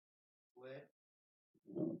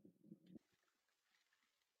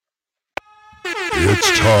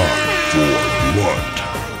It's time for Blunt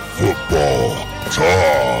Football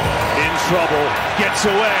Talk. In trouble, gets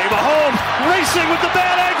away. Mahomes racing with the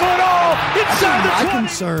bad ankle and all inside the 20. My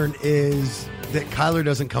concern is that Kyler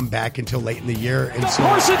doesn't come back until late in the year. And so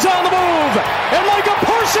Parsons on the move, and Micah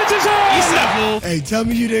Parsons is in. Hey, tell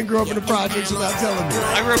me you didn't grow up in the projects without telling me.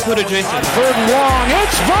 I grew up with adjacent. Third and long,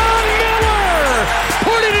 it's Von Miller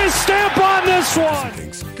putting his stamp on this one.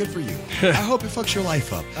 Good for you. I hope it fucks your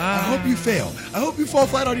life up. I hope you fail. I hope you fall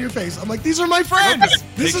flat on your face. I'm like, these are my friends.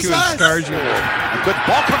 This is us. Good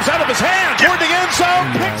ball comes out of his hand toward the end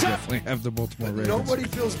zone. Picks up. Definitely have the Baltimore Ravens. Nobody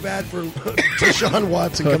feels bad for Deshaun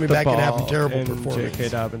Watson coming back and having terrible performance. J.K.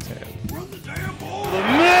 Dobbins' hand. The middle.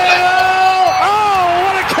 Oh,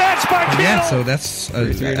 what a catch by Kittle. Yeah, so that's.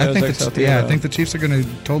 I think the Chiefs are going to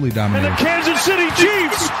totally And dominate. the Kansas City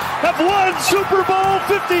Chiefs have won Super Bowl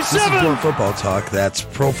 57. This is Pro Football Talk. That's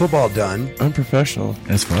Pro Football done. Unprofessional.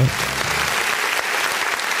 That's fun.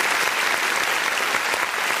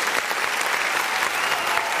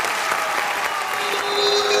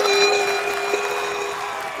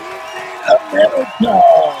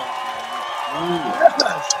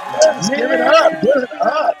 Yes, give it up, give it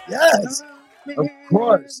up. Yes, of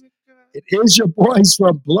course. It is your boys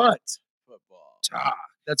from Blunt Football Talk.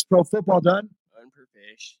 That's Pro Football done.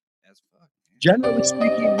 Unprofessional as fuck. Generally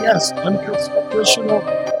speaking, yes, unprofessional.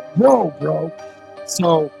 Bro.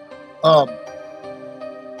 So, my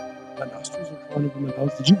nostrils are calling over my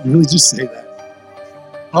nose. Did you really just say that?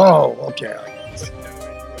 Oh, okay.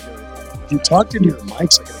 If you talked into your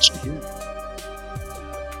mics, I can actually hear you.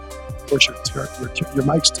 Of course, your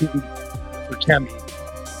mic's tuned for Cammy,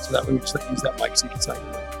 so that way we just use that mic so you can sound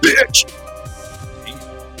like bitch.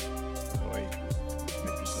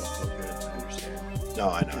 No,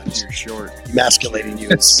 I know. You're short. Emasculating you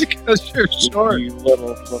is Because you're short. You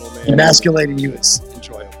little man. emasculating you is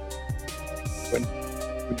enjoyable when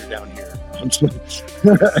you're down here. I'm just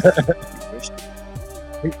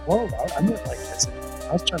wait, whoa! I meant like this.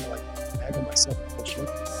 I was trying to like bag on myself and push it.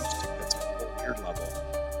 I just took that to a whole weird level.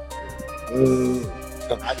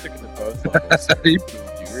 I took it to both levels. You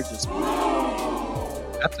were just.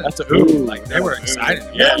 That's a ooh. Like they were excited.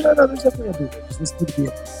 Yeah, no, there's definitely a boo. Just listen to the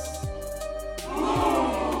beat.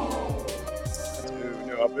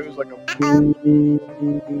 No, it was like a boo.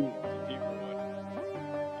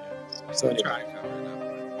 So anyway, Try and cover it up.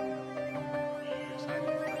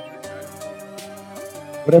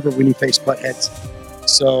 whatever, weenie face butt heads.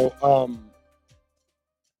 So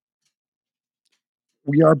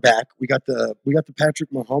we are back. We got the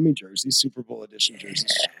Patrick Mahomes jersey, Super Bowl edition jersey.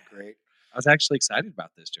 Great. I was actually excited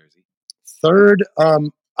about this jersey. Third, I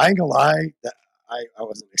ain't gonna lie, that I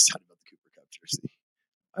wasn't excited about the Cooper Cup jersey.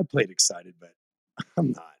 I played excited, but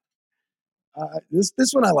I'm not.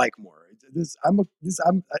 This one I like more. I'm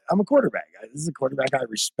a quarterback. This is a quarterback I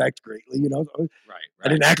respect greatly. You know, Right. I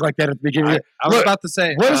didn't act like that at the beginning. I was Look, about to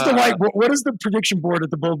say. what does what does the prediction board at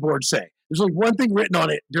the billboard say? There's only one thing written on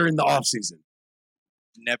it during the offseason.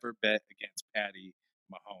 Never bet against Patty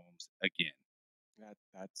Mahomes again.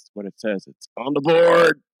 That's what it says. It's on the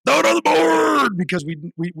board. Throw it on the board because we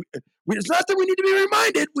it's not that we need to be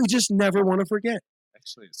reminded. We just never want to forget.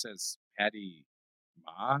 Actually, it says Patty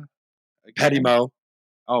Ma. Again? Patty Mo.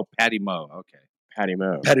 Oh, Patty Mo. Okay. Patty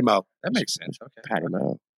Mo. Patty Mo. That makes sense. Okay. Patty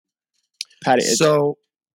Mo. Patty. So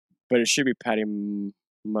But it should be Patty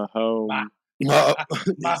Mahomes. Mo.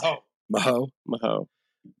 Maho. Maho.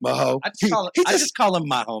 Maho. I just call him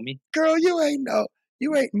my homie. Girl, you ain't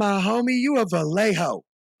my homie. You a Vallejo.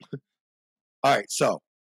 All right, so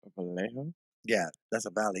Vallejo? yeah, that's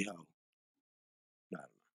a Vallejo.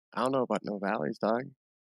 I don't know about no valleys, dog.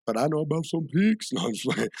 But I know about some peaks. No, I'm just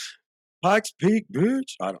like Pikes Peak,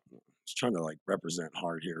 bitch. I don't know. I was trying to like represent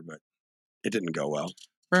hard here, but it didn't go well.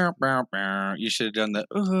 Bow, bow, bow. You should have done the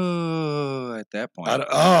ooh at that point.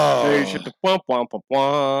 Hey, shit, the womp womp womp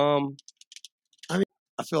womp.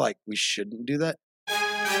 I feel like we shouldn't do that.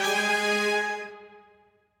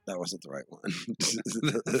 That wasn't the right one.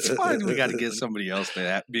 It's fine. We got to get somebody else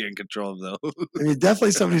to be in control, though. I mean,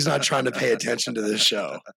 definitely somebody's not trying to pay attention to this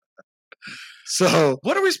show. So,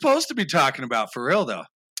 What are we supposed to be talking about for real, though?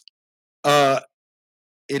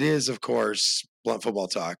 it is, of course, Blunt Football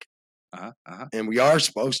Talk, and we are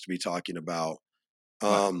supposed to be talking about.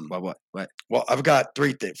 What? Well, I've got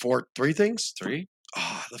three things. Three? Oh,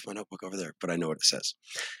 I left my notebook over there, but I know what it says.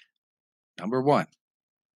 Number one.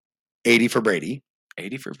 80 for Brady.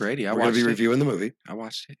 80 for Brady. We're going to be reviewing the movie. I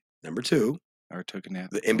watched it. Number 2, Or took a nap.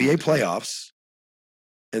 the NBA playoffs.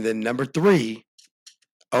 And then number 3,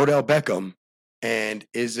 Odell Beckham. And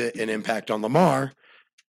is it an impact on Lamar?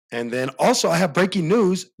 And then also I have breaking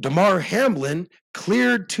news. Damar Hamlin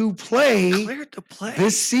cleared to play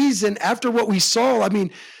this season after what we saw. I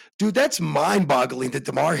mean, dude, that's mind-boggling that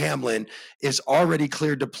Damar Hamlin is already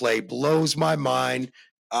cleared to play. Blows my mind.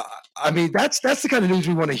 I mean, that's the kind of news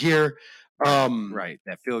we want to hear. Right.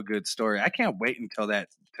 That feel-good story. I can't wait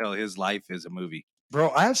until his life is a movie.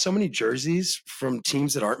 Bro, I have so many jerseys from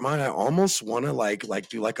teams that aren't mine. I almost want to like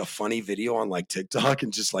do like a funny video on like TikTok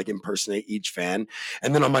and just like impersonate each fan.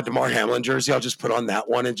 And then on my Damar Hamlin jersey, I'll just put on that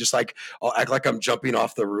one and just like I'll act like I'm jumping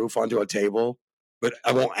off the roof onto a table. But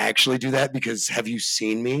I won't actually do that because have you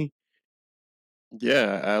seen me?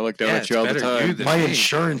 Yeah, I look down at you all the time. My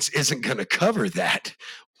insurance isn't going to cover that.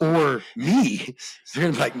 Or me. They're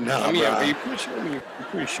going to be like, no. I mean, are you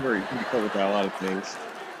pretty sure you can be covered by a lot of things?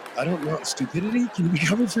 I don't know. Stupidity? Can you be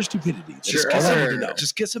covered for stupidity? Sure.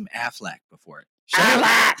 Just get some Affleck before it.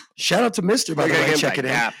 Shout out to Mr. by the way, checking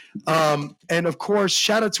in. And of course,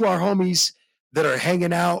 shout out to our homies that are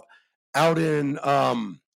hanging out in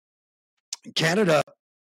Canada,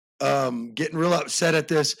 getting real upset at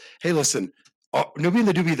this. Hey, listen, Newbie and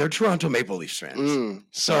the Doobie, they're Toronto Maple Leafs fans.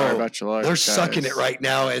 Sorry about your luck, they're sucking it right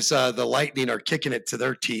now as the Lightning are kicking it to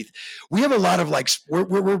their teeth. We have a lot of like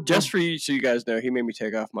we're just for you, so you guys know, he made me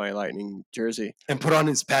take off my Lightning jersey and put on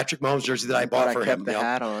his Patrick Mahomes jersey that I bought for him. I kept the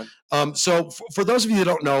hat on. So for those of you that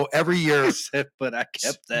don't know, every year, but I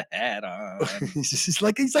kept the hat on. he's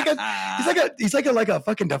like a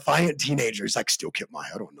fucking defiant teenager. He's like, still kept my.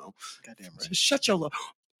 I don't know. Goddamn right. Just shut your love.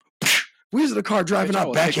 We was in the car driving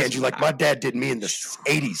out, backhand you like my dad did me in the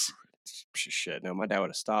 80s. Shit, no, my dad would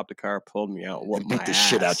have stopped the car, pulled me out, and beat the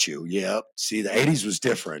shit out you. Yep. See, the 80s was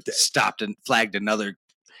different. Stopped and flagged another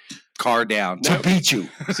car down to beat you.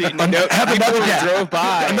 See, another drove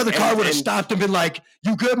by. Another car would have stopped and been like,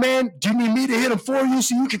 "You good, man? Do you need me to hit him for you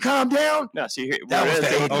so you can calm down?" No, see,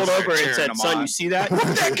 they pulled over and said, "Son, you see that? Whoop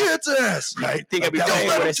that kid's ass!" Right? Think I'd be playing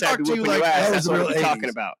when I said, "Whooping your ass." That's what we're talking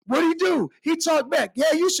about. What do you do? He talked back.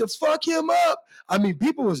 Yeah, you should fuck him up. I mean,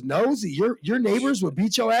 people was nosy. Your neighbors would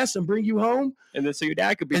beat your ass and bring you home, and then so your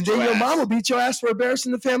dad could beat your ass. And then your mom would beat your ass for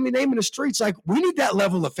embarrassing the family name in the streets. Like, we need that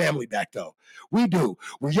level of family back, though. We do.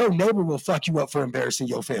 Where your neighbor will fuck you up for embarrassing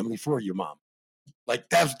your family for your mom. Like,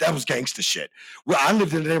 that was gangster shit. Well, I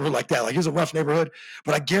lived in a neighborhood like that. Like, it was a rough neighborhood.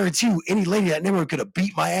 But I guarantee you, any lady in that neighborhood could have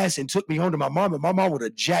beat my ass and took me home to my mom, and my mom would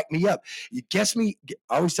have jacked me up. You guess me?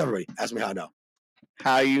 I always tell everybody, ask me how I know.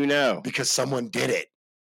 How you know? Because someone did it.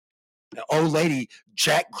 The old lady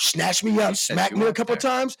snatched me up, smacked me a couple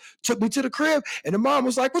times, took me to the crib, and the mom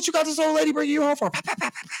was like, "What you got this old lady bringing you home for?"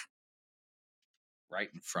 Right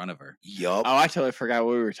in front of her. Yup. Oh, I totally forgot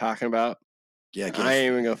what we were talking about. Yeah, I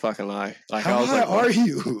ain't even gonna fucking lie. Like, how high are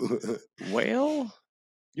you? Well,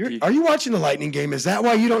 are you watching the Lightning game? Is that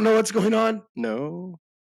why you don't know what's going on? No.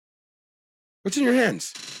 What's in your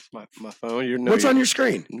hands? My phone. What's on your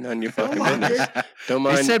screen? None of your fucking business. Don't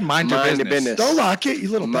mind. He said mind your business. Don't lock it, you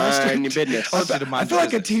little bastard. Mind your business. I feel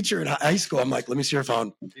like a teacher in high school. I'm like, let me see your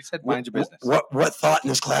phone. He said mind your business. What thought in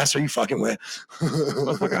this class are you fucking with?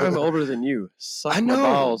 I'm older than you. Suck my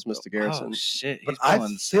balls, Mr. Garrison. Oh, shit. But I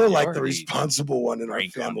feel like the responsible one in our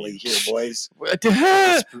family here, boys.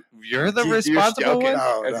 You're the responsible one?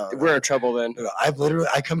 No. We're in trouble then. No,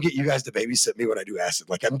 I come get you guys to babysit me when I do acid.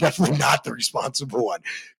 Like, I'm definitely not the responsible one.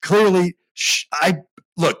 Clearly,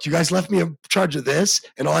 look, you guys left me in charge of this,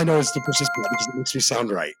 and all I know is to push this button because it makes me sound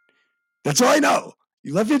right. That's all I know.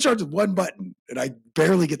 You left me in charge of one button, and I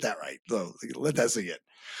barely get that right. So let that sink in.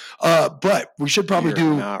 But we should probably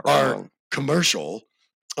do our commercial.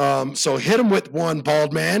 So hit him with one,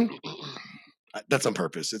 bald man. That's on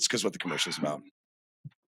purpose. It's because what the commercial is about.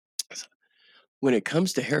 When it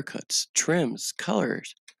comes to haircuts, trims,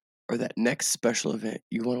 colors, or that next special event,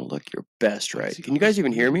 you want to look your best, right? Can you guys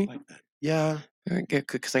even hear me? Yeah.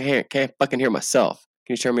 Because I can't fucking hear myself.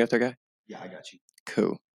 Can you turn me up there, guy? Yeah, I got you.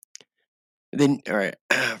 Cool. Then, all right.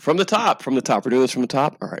 From the top. We're doing this from the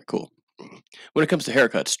top? All right, cool. When it comes to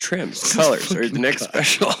haircuts, trims, colors, or the next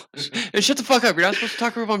special. Hey, shut the fuck up. You're not supposed to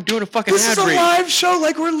talk about I'm doing a fucking ad read. This is a live show.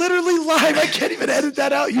 Like, we're literally live. I can't even edit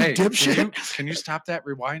that out, you dipshit. Can you stop that?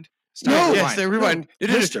 Rewind? Yes, rewind.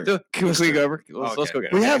 Can we go over? Let's go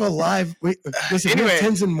get it. We have a live. Listen, we have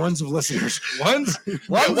tens and ones of listeners. Ones of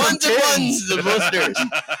listeners.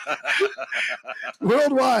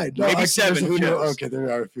 Worldwide. No, maybe 7. Who knows? Okay, there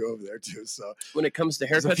are a few over there too. So when it comes to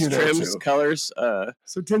haircuts, trims, colors,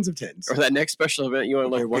 so tens of tens, or that next special event, you want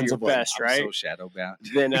to look your best, right? I'm so shadow bound.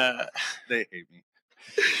 Then they hate me.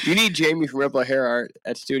 You need Jamie from Rebel Hair Art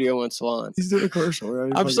at Studio One Salon. He's doing a commercial.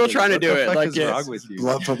 Right? I'm still trying to do it. What Like, is wrong with you?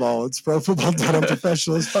 Blood football. It's pro football done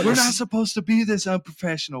unprofessional. It's We're not supposed to be this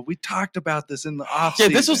unprofessional. We talked about this in the off Yeah,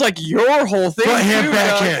 season. this was like your whole thing. front hand, too,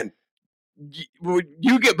 backhand.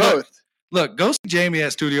 You get both. Look, go see Jamie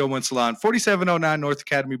at Studio One Salon, 4709 North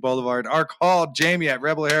Academy Boulevard, or call Jamie at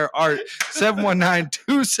Rebel Hair Art,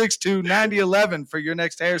 719-262-9011 for your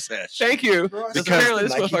next hair sesh. Thank you. Because Apparently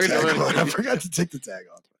this the Nike motherfucker's tag doing on. I it. forgot to take the tag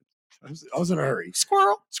off. I was in a hurry.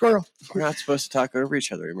 Squirrel. We're not supposed to talk over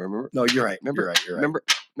each other. Remember? No, you're right. Remember? You're right. You're right.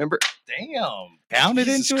 Remember? Damn. Pounded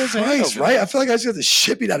Jesus into his head. Christ, over right? there. I feel like I just got the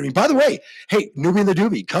shit beat out of me. By the way, hey, Newbie and the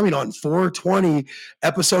Doobie coming on 420,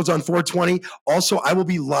 episodes on 420. Also, I will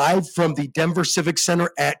be live from the Denver Civic Center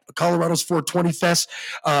at Colorado's 420 Fest.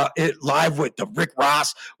 Live with the Rick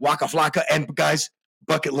Ross, Waka Flocka, and guys,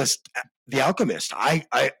 bucket list, The Alchemist.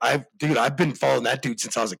 Dude, I've been following that dude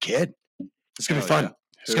since I was a kid. It's gonna be fun. yeah.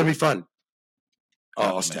 It's gonna be fun. Oh, I'll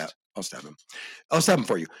Alchemist. stab him. I'll stab him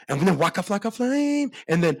for you. And then Waka Flocka Flame,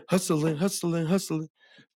 and then hustling.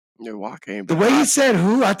 You're walking. The way he said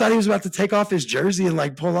 "who," I thought he was about to take off his jersey and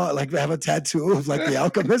like pull out, like have a tattoo of like the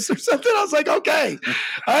Alchemist or something. I was like, okay,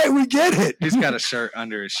 all right, we get it. He's got a shirt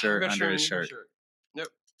under his shirt, under his shirt. Nope.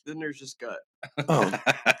 Then there's just gut.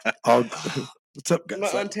 Oh, what's up,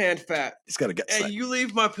 guys? Untanned fat. He's got a gut. Hey, you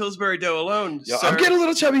leave my Pillsbury dough alone, Yo, sir. I'm getting a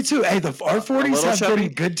little chubby too. Hey, the R40s little have chubby?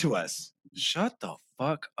 been good to us. Shut the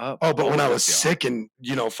fuck up. Oh, but when I both was of y'all. sick and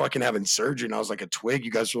fucking having surgery, and I was like a twig,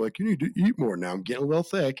 you guys were like, you need to eat more. Now I'm getting a little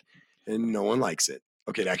thick, and no one likes it.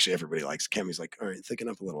 Okay, actually, everybody likes it. Cammy's like, all right, thicken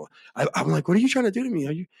up a little. I'm like, what are you trying to do to me?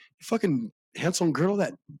 Are you fucking handsome girl?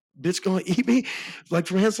 That bitch gonna eat me? Like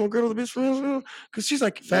from handsome girl to bitch from handsome girl? Because she's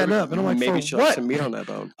like fatten up, and I'm like, maybe for she'll what? have some meat on that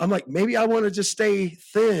bone. I'm like, maybe I want to just stay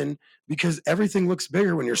thin because everything looks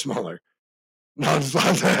bigger when you're smaller. No, I'm just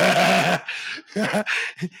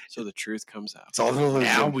So the truth comes out. it's all an illusion.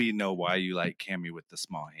 Now we know why you like Cammy with the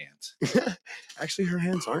small hands. Actually, her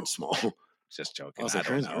hands aren't small. Just I joking. was I like,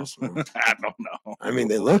 don't hers know. are small. I don't know. I mean,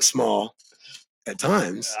 they look small at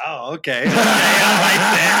times. Oh, okay.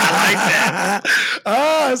 I like that.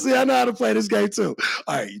 Oh, see, I know how to play this game too.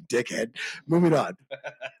 All right, you dickhead. Moving on.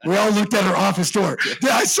 We all looked at her office door.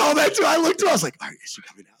 Yeah, I saw that too. I looked too. I was like, all right, is she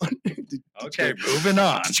coming out? Okay, moving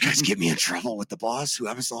on. Did you guys get me in trouble with the boss who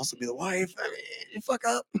happens to also be the wife? I mean, fuck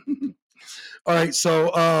up. All right, so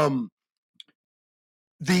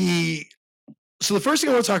the first thing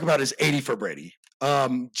I want to talk about is 80 for Brady.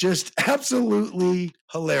 Just absolutely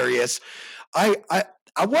hilarious. I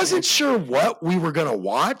wasn't sure what we were gonna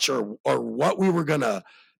watch or what we were gonna,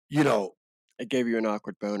 It gave you an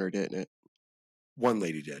awkward boner, didn't it? one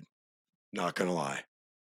lady did. Not gonna lie.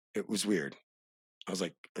 It was weird. I was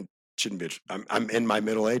like, I shouldn't be. I'm in my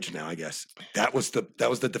middle age now, I guess. That was the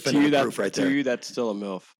definitive proof right there. To you, that's still a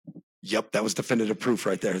MILF. Yep, that was definitive proof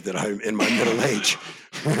right there that I'm in my middle age.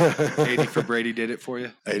 80 for Brady did it for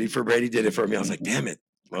you? 80 for Brady did it for me. I was like, damn it.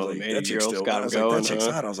 Well, Like, the that chick's 80-year-old's still- got I him was like, going, that chick's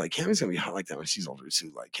huh? hot. I was like, Cammy's gonna be hot like that when she's older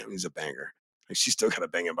too. Like, Cammy's a banger. Like, she's still got a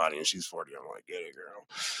banging body and she's 40. I'm like, get it, girl.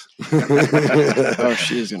 Oh,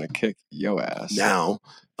 she's gonna kick your ass. Now,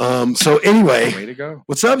 so anyway, Way to go.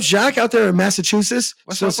 what's up, Jacques, out there in Massachusetts?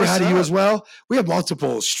 What's So up, say hi what's to you up? as well. We have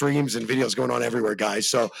multiple streams and videos going on everywhere, guys.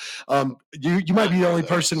 So you might be the only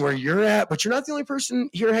person where you're at, but you're not the only person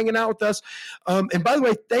here hanging out with us. And by the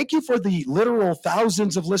way, thank you for the literal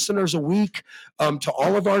thousands of listeners a week to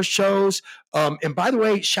all of our shows. And by the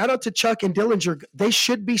way, shout out to Chuck and Dillinger. They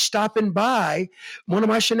should be stopping by one of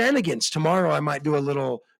my shenanigans. Tomorrow I might do a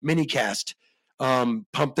little mini cast,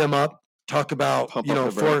 pump them up. Talk about, Pump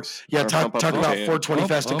up the brakes, or talk pump up the about jam. 420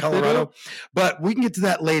 Fest in Pump it Colorado. up. But we can get to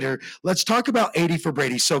that later. Let's talk about 80 for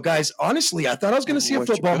Brady. So, guys, honestly, I thought I was going to see a What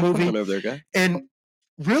you football got going movie. on over there, guy? And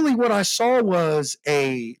really what I saw was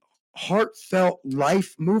a heartfelt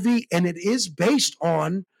life movie. And it is based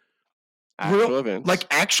on Actual events. like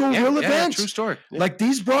actual Yeah, real yeah, events. true story. Like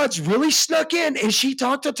these broads really snuck in and she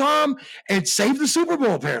talked to Tom and saved the Super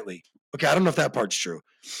Bowl, apparently. Okay, I don't know if that part's true.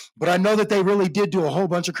 But I know that they really did do a whole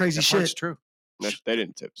bunch of crazy That shit. part's true. No, they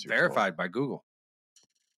didn't say the Super Bowl. Verified by Google.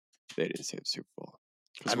 They didn't say the Super Bowl.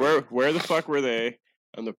 'Cause I mean- where the fuck were they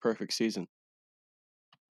on the perfect season?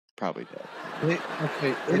 Probably dead.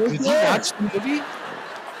 Okay, was did you there. watch the movie?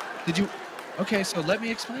 Did you? Okay, so let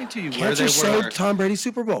me explain to you where Cancer they saved were Tom Brady's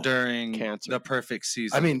Super Bowl. during Cancer. the perfect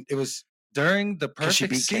season. I mean, it was during the 'Cause she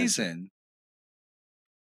perfect beat cancer. season,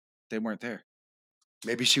 they weren't there.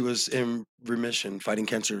 maybe she was in remission fighting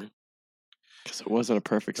cancer. Because it wasn't a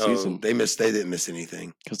perfect Oh, season. they didn't miss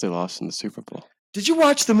anything. Because they lost in the Super Bowl. Did you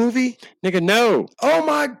watch the movie? Nigga, no. Oh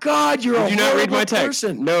my God, you're Did a you not read horrible my text?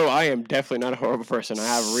 person. No, I am definitely not a horrible person. I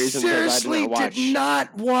have reasons that I Seriously, did not watch. did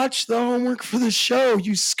not watch the homework for the show,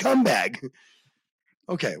 you scumbag.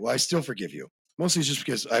 Okay, well, I still forgive you. Mostly just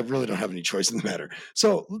because I really don't have any choice in the matter.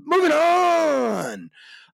 So, moving on.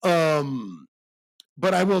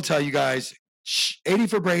 But I will tell you guys, 80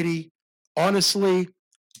 for Brady. Honestly,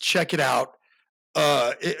 check it out.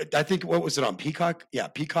 I think, what was it on? Peacock? Yeah,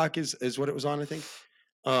 Peacock is what it was on, I think.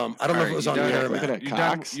 I don't know if it was on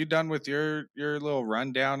Paramount. You done with your little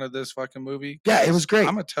rundown of this fucking movie? Yeah, it was great.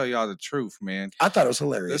 I'm gonna tell y'all the truth, man. I thought it was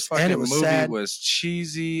hilarious. This fucking and it was movie sad. was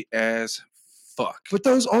cheesy as fuck. But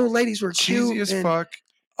those old ladies were Cheesy cute as fuck.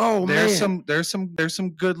 Oh there's man, there's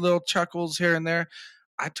some good little chuckles here and there.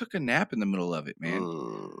 I took a nap in the middle of it, man.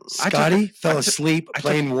 Scotty fell asleep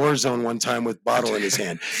playing Warzone one time with bottle in his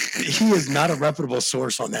hand. He is not a reputable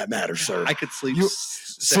source on that matter, sir. I could sleep.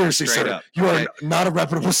 Seriously, sir, up. You are not a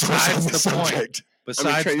reputable source on the subject.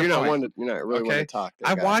 Besides, you're not really one to talk.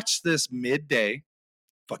 I watched this midday.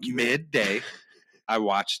 Fuck you, midday. I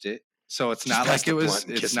watched it, so it's not like it was.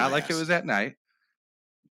 It's not like it was at night.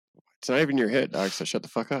 It's not even your hit, dog. So shut the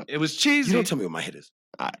fuck up. It was cheesy. You don't tell me what my hit is.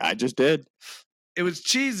 I just did. It was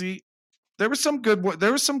cheesy. There were some good.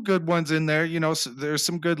 There were some good ones in there. You know, so there's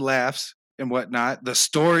some good laughs and whatnot. The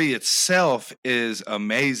story itself is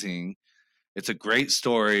amazing. It's a great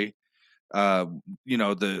story. You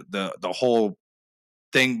know, the whole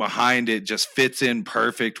thing behind it just fits in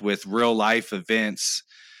perfect with real life events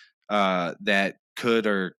that could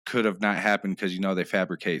or could have not happened because, you know, they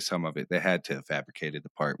fabricate some of it. They had to have fabricated the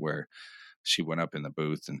part where she went up in the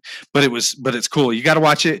booth, but it's cool. You got to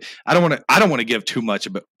watch it. I don't want to give too much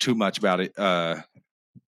about it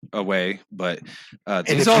away, but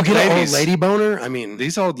these old ladies, an old lady boner. I mean,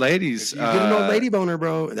 these old ladies. You get an old lady boner,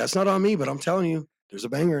 bro. That's not on me, but I'm telling you, there's a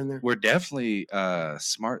banger in there. We're definitely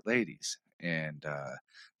smart ladies, and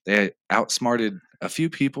they outsmarted a few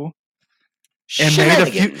people. And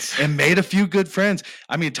made a few good friends.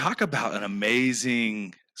 I mean, talk about an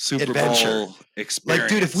amazing Super Bowl experience. Like,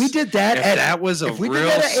 dude, if we did that, if that was a real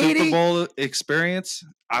Super Bowl experience,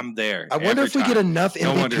 I'm there. I wonder if we get enough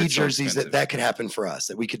MVP jerseys that could happen for us,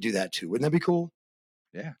 that we could do that too. Wouldn't that be cool?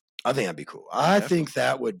 Yeah, I think that'd be cool. I think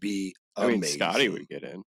that would be amazing. I mean, Scotty would get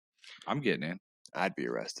in. I'm getting in. I'd be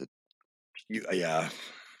arrested. Yeah.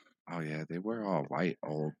 Oh yeah, they were all white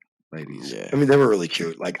old ladies. Yeah. I mean, they were really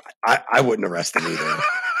cute. Like, I wouldn't arrest them either.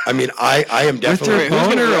 I mean, I am definitely with their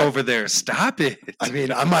boner over there. Stop it. I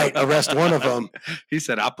mean, I might arrest one of them. He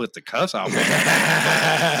said, "I'll put the cuffs on."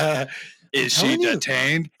 Is she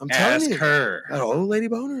detained? I'm telling you. Ask her. Got an old lady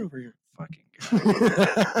boner over here. Fucking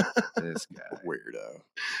guy. This guy. Weirdo.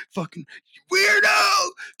 Fucking weirdo.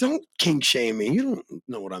 Don't kink shame me. You don't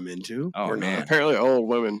know what I'm into. Oh, man. Not. Apparently old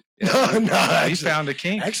women. Yeah. No. We found a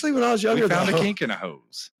kink. Actually, when I was younger, we found a kink in a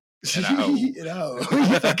hose. You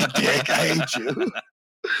fucking dick. I hate you.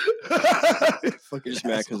 Fucking just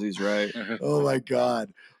mad because he's right. Oh my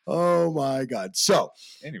god. Oh my god. So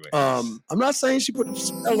anyway, I'm not saying she put a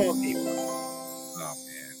spell on me. Oh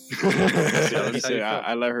man. Said,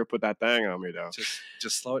 I let her put that thing on me though.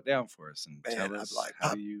 Just slow it down for us and tell us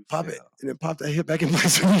how you pop it and then pop that hit back in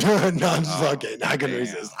place when you're done. No, I'm just fucking. I couldn't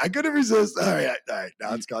resist. I couldn't resist. All right.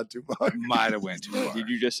 Now it's gone too far. Might have went too far. Did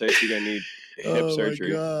you just say she's gonna need hip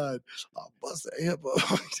surgery? Oh my god. I'll bust that hip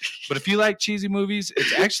up. But if you like cheesy movies,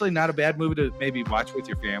 it's actually not a bad movie to maybe watch with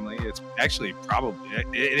your family. It's actually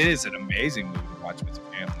it is an amazing movie to watch with your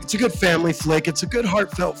family. It's a good family flick. It's a good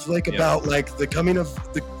heartfelt flick about like the coming of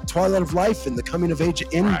the twilight of life and the coming of age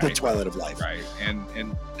in the twilight of life. Right. And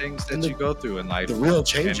things that you go through in life. The real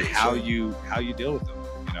changes. And how you deal with them,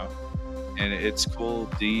 you know. And it's cool,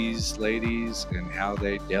 these ladies and how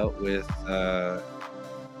they dealt with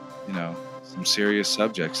you know, some serious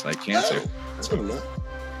subjects like cancer. That's what I'm not.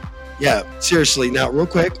 Yeah, seriously. Now, real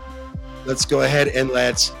quick, let's go ahead and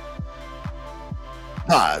let's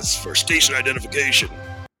pause for station identification.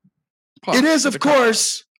 It is, of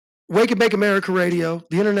course, Wake and Bake America Radio,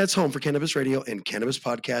 the internet's home for cannabis radio and cannabis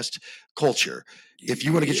podcast culture. If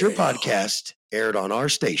you want to get your podcast aired on our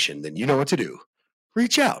station, then you know what to do.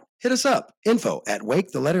 Reach out. Hit us up.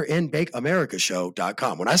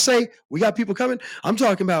 info@WakeTheLetterNBakeAmericaShow.com. When I say we got people coming, I'm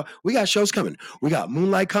talking about we got shows coming. We got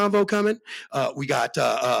Moonlight Convo coming. We got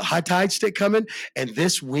High Tide Stick coming. And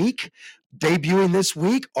this week, debuting this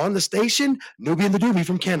week on the station, Newbie and the Doobie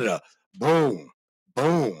from Canada. Boom.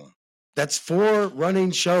 Boom. That's 4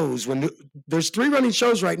 running shows. There's 3 running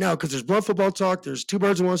shows right now because there's Blood Football Talk, there's 2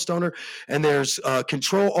 Birds and 1 Stoner, and there's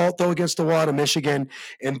Control Alt Throw Against the Wall in Michigan.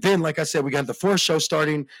 And then, like I said, we got the 4th show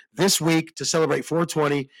starting this week to celebrate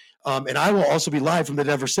 420. And I will also be live from the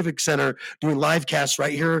Denver Civic Center doing live casts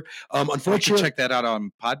right here. You can Unfortunately, check that out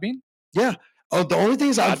on Podbean. yeah. Oh, the only thing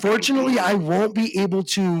is, unfortunately, I won't be able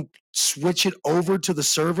to switch it over to the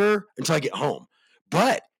server until I get home.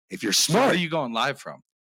 But if you're So where smart, are you going live from?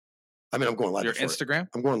 I mean, I'm going live. Your at 4 Instagram?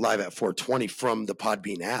 I'm going live at 420 from the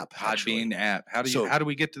Podbean app. actually. Podbean app. How So- do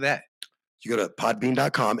we get to that? You go to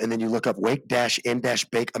podbean.com and then you look up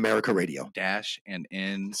Wake-In-Bake America Radio. Dash and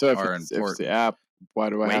N So if are it's important. the app, why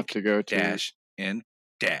do I have Wake to go to? Dash N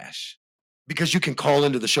dash. Because you can call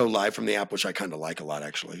into the show live from the app, which I kind of like a lot,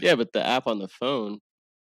 actually. Yeah, but the app on the phone,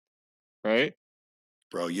 right?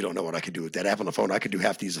 Bro, you don't know what I could do with that app on the phone. I could do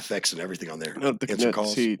half these effects and everything on there. No, Answer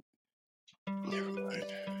calls. see, You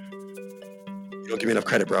don't give me enough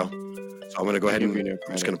credit, bro. So I'm going to go ahead and give you no I'm just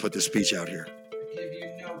credit. going to put this speech out here. Give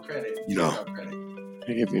you no credit. You know. No credit.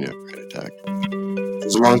 I give you no credit, Doc. It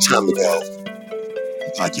was a long time ago.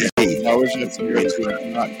 Hey, I wish that's your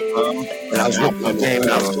and I was ripping my game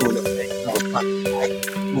and I was doing it.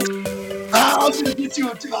 I was going to get you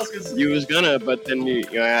up too. I was going to You was gonna, but then the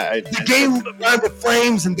game rhymed with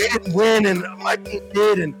Flames and they didn't win and my team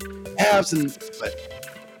did and Avs and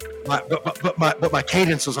but my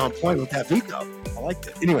cadence was on point with that beat though. I liked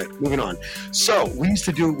it. Anyway, moving on. So we used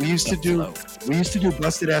to do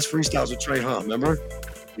busted ass freestyles with Trey, huh? Remember?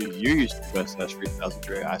 you used to best ass freestyles with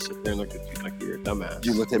Dre. I sit there and look at you like you're a dumbass.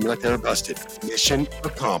 You looked at me like they were busted. Mission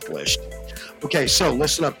accomplished. Okay, so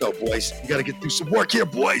listen up though, boys. You got to get through some work here,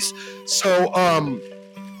 boys. So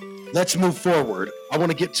let's move forward. I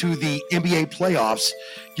want to get to the NBA playoffs.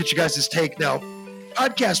 Get you guys' take now.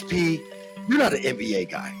 Podcast P, you're not an NBA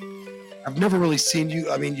guy. I've never really seen you.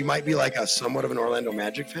 I mean, you might be like a somewhat of an Orlando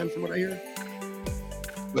Magic fan from what I hear.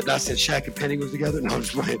 But not since Shaq and Penny was together. No, I'm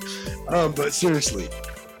just playing. But seriously,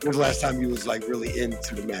 when was the last time you was like really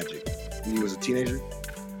into the Magic? When you was a teenager?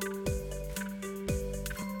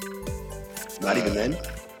 Not even then?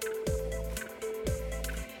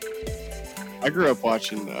 I grew up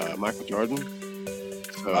watching Michael Jordan.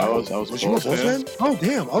 So I was a you a Bulls Bulls fan. fan? Oh,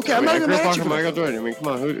 damn. Okay, I I'm mean, I not even grew up mad at you watching for Michael that. Jordan. I mean, come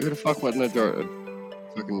on, who the fuck wasn't a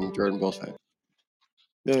fucking Jordan Bulls fan?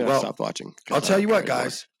 Then I Well, stopped watching. I'll tell you what,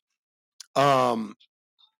 guys.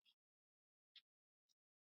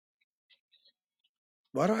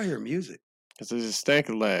 Why do I hear music? Because there's a stank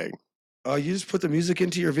leg. Oh, you just put the music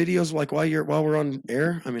into your videos like while we're on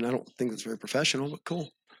air? I mean, I don't think that's very professional, but cool.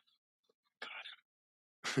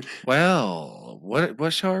 Well,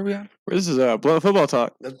 what show are we on? This is Blood Football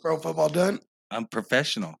Talk. That's pro football done? I'm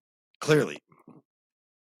professional. Clearly.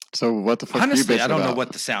 So what the fuck Honestly, are you I don't know about?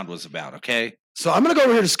 what the sound was about. Okay. So I'm going to go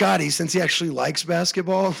over here to Scotty since he actually likes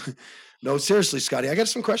basketball. No, seriously, Scotty, I got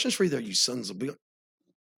some questions for you there, you sons of bitch.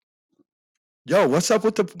 Yo, what's up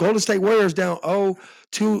with the Golden State Warriors down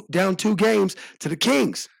 2 games to the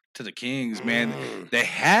Kings? To the Kings, man. They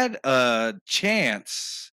had a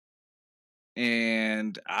chance,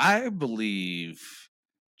 and I believe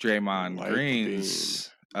Draymond Like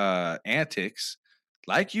Green's antics,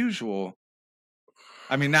 like usual.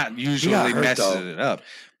 I mean, not got usually hurt, messes though. it up,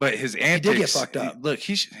 but his did antics. get fucked up. Look,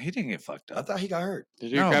 he didn't get fucked I up. thought he got hurt. The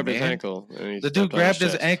dude No, grabbed his man. ankle. And he The dude stepped on grabbed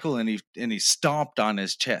his chest. ankle and he stomped on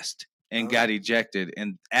his chest and Oh. got ejected.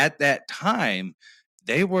 And at that time,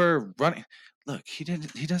 they were running. Look, he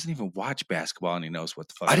doesn't even watch basketball and he knows what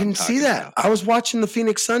the fuck. I I'm didn't see talking that. about. I was watching the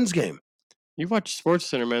Phoenix Suns game. You watch Sports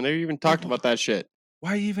Center, man. They even talked about that shit.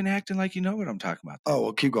 Why are you even acting like you know what I'm talking about? Oh,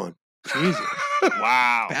 well, keep going. Jesus.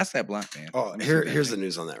 Wow. Pass that blunt, man. Oh, Let me see here's that the thing.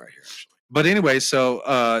 news on that right here. Actually. But anyway,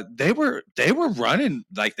 so they were running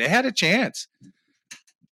like they had a chance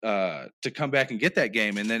to come back and get that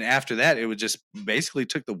game, and then after that, it would just basically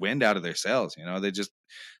took the wind out of their sails. You know, they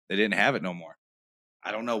didn't have it no more.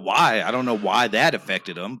 I don't know why. I don't know why that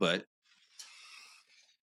affected them, but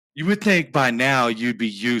you would think by now you'd be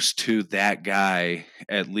used to that guy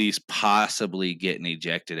at least possibly getting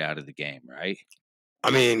ejected out of the game, right?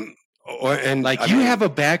 I mean, You have a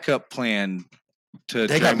backup plan to.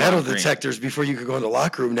 They got metal Draymond Green. detectors before you could go in the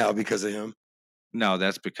locker room now because of him. No,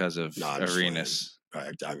 that's because of No, I'm just Arenas.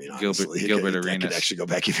 I mean, Gilbert- honestly, Gilbert that could Arenas. actually go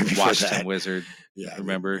back even before Washington that. Wizard. Yeah,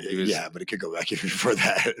 Remember? He was- yeah, but it could go back even before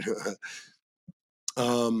that.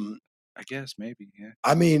 I guess maybe. Yeah.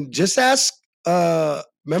 I mean, just ask.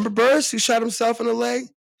 Remember Burris who shot himself in the leg?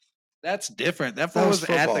 That's different. That That fool was was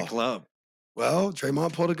at the football. club. Well,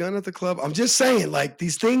 Draymond pulled a gun at the club. I'm just saying, like,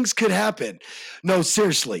 these things could happen. No,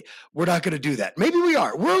 seriously, we're not going to do that. Maybe we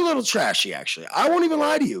are. We're a little trashy, actually. I won't even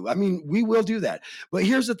lie to you. I mean, we will do that. But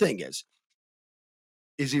here's the thing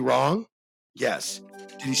is he wrong? Yes.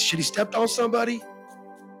 Should he stepped on somebody?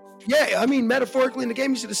 Yeah, I mean, metaphorically in the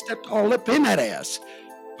game, he should have stepped all up in that ass.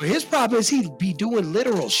 But his problem is he'd be doing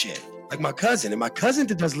literal shit. Like my cousin. And my cousin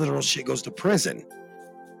that does literal shit goes to prison.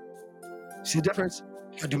 See the difference?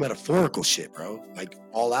 You gotta do metaphorical shit, bro. Like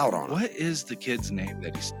all out on him. What is the kid's name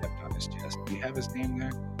that he stepped on his chest? Do you have his name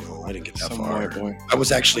there? No, I didn't get that Some far. white boy. I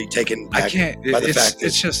was actually taken back I can't. by the It's, fact that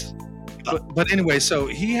it's just. But anyway, so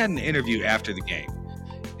he had an interview after the game,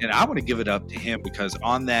 and I want to give it up to him because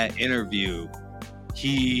on that interview,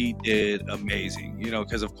 he did amazing. You know,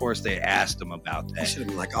 because of course they asked him about he that. should have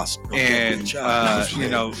been like us. And you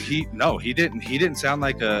know, he didn't sound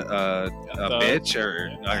like a bitch or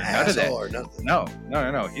none of that. Or nothing. No.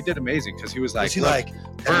 He did amazing because he was like, Was he "Look, like,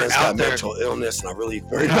 we're man's out got there." mental illness, and I really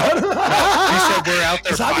worried No, about it. he said we're out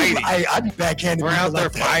there 'Cause fighting. I'd be backhanded. We're people out there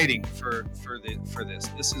like that. fighting for this.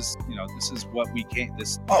 This is what we can't.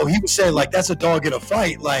 This, Oh, he was saying like that's a dog in a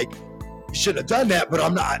fight. Like you shouldn't have done that, but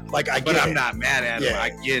I'm not. Like I get but I'm it. not mad at him. Yeah. I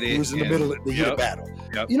get it. He was in the and- middle of the heat Yep. of battle.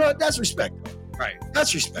 Yep. You know what? That's respect. Right,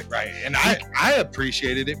 That's respect. right, and I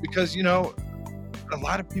appreciated it because a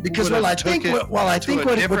lot of people Because would've I took think it I to think a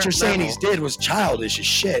what different you're saying level. he did was childish as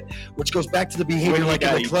shit, which goes back to the behavior When he like in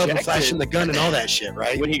got the club and ejected. flashing the gun and all that shit,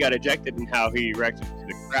 right? When he got ejected and how he reacted to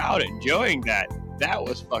the crowd enjoying that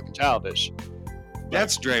was fucking childish.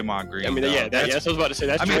 That's Draymond Green. I mean, though. yeah, that's what I was about to say.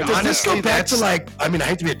 That's I mean, Draymond. Does this go honestly, back to that's- like? I mean, I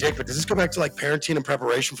hate to be a dick, but does this go back to like parenting and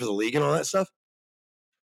preparation for the league and all that stuff?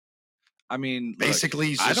 I mean, look, Basically,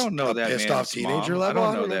 he's I just don't know a that pissed man's off teenager mom. level.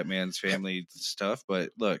 I don't know that man's family stuff,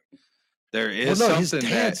 but look, there Well, is no, his something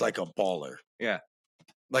dad's that. like a baller. Yeah.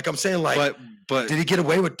 Like I'm saying, like, but did he get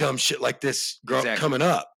away with dumb shit like this Exactly. coming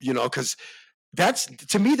up? You know, because that's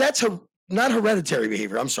to me that's not hereditary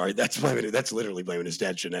behavior. I'm sorry, that's blaming it. That's literally blaming his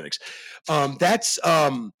dad's genetics. That's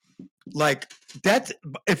like that.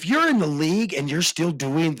 If you're in the league and you're still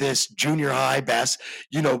doing this junior high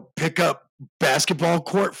pick up basketball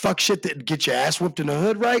court fuck shit that get your ass whooped in the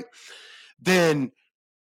hood, right? Then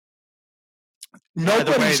by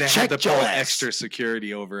the way, nobody's they had to checked your pull ass. extra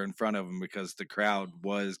security over in front of him because the crowd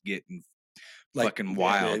was getting Like, fucking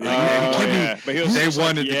wild. yeah, Like, yeah. But he was they just like,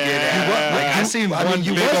 wanted to get yeah. at. Like, I you- seen I mean, one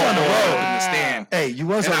you big was old on the boy road. in the stand. Hey, you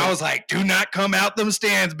was And on I the- was like, do not come out them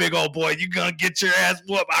stands, big old boy. You're going to get your ass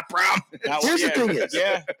whooped, I promise. Here's the thing is,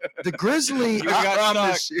 yeah, the Grizzly You got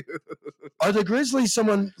promise you. are the Grizzlies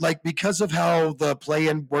someone like because of how the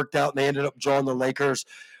play-in worked out and they ended up drawing the Lakers.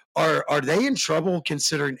 Are they in trouble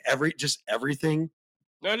considering everything?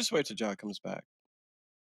 no, just wait till John comes back.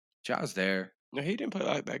 Ja's there. No, he didn't play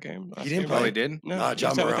like that game. He didn't Oh, play. he didn't? No, Nah, he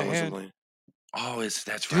John sat with Moran the wasn't hand. playing. Oh, that's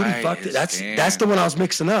Dude, right. he fucked it. his That's hand. the one I was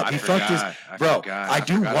mixing up. I He fucked his forgot. bro. forgot. I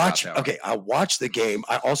do forgot about watch. that one. Okay, I watched the game.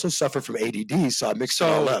 I also suffer from ADD, so I mixed it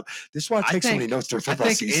all So, up. This is why I take so many notes during I football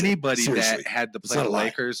think season. anybody Seriously. that had to It's play not the a lie.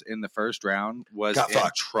 Lakers in the first round was Got in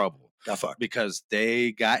fucked. trouble Got fucked. because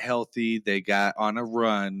they got healthy. They got on a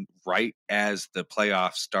run right as the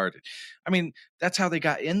playoffs started. I mean, that's how they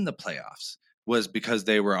got in the playoffs. Was because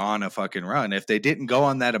they were on a fucking run. If they didn't go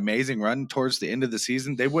on that amazing run towards the end of the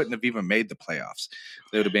season, they wouldn't have even made the playoffs.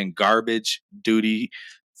 They would have been garbage, duty,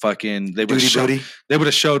 fucking. They would Duty have showed, booty. they would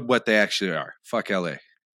have showed what they actually are. Fuck LA.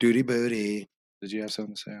 Duty booty. Did you have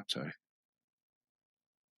something to say? I'm sorry.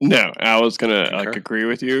 No, I was gonna Concur? like agree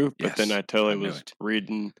with you, but then Yes, I totally I knew was it.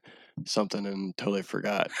 reading something and totally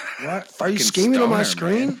forgot. What? Are you Fucking scheming on my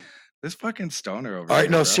stoner, man. screen? This fucking stoner over All right, here,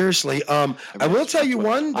 no, bro. seriously. I will tell you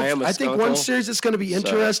one. I am a I think one skunkle, series that's going to be so-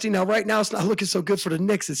 interesting. Now, right now, it's not looking so good for the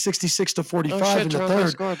Knicks. It's 66-45 Oh shit, in the Toronto third.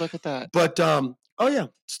 scored. Look at that. But oh yeah,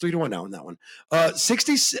 it's 3-1 now in that one.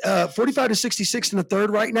 45-66 in the third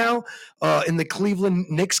right now in the Cleveland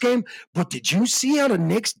Knicks game. But did you see how the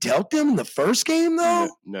Knicks dealt them in the first game though?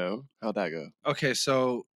 No, how'd that go? Okay,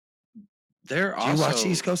 so they're Do you also watch the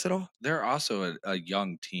East Coast at all? they're also a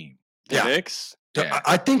young team. The Yeah. Knicks? Yeah.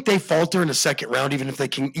 I think they falter in the second round, even if they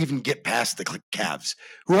can even get past the Cavs,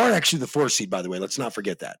 who are actually the 4 seed, by the way. Let's not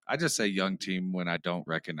forget that. I just say young team when I don't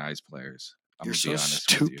recognize players. I'm You're gonna so be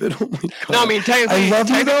honest with you. stupid. Oh my God. No, I mean technically, love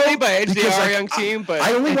you, though, technically by age they because, are a like, young team, but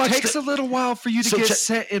I only It watched takes the- a little while for you to So get check-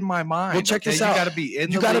 set in my mind. Well, check okay? this You out. got to be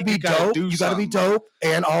in You the got to league, be you gotta dope. do You got to be something. dope.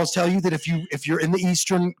 And I'll tell you that if you're in the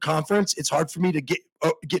Eastern Conference, it's hard for me to get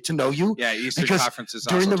get to know you. Yeah, Eastern Because Conference is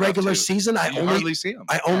during also the tough, regular too. season, I You hardly see them.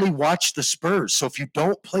 only watch the Spurs. So if you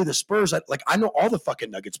don't play the Spurs, I know all the fucking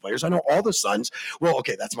Nuggets players. I know all the Suns. Well,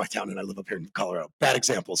 okay, that's my town, and I live up here in Colorado. Bad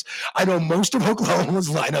examples. I know most of Oklahoma's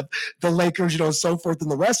lineup, the Lakers, so forth in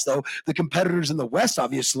the West, though. The competitors in the West,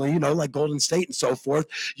 obviously, like Golden State and so forth,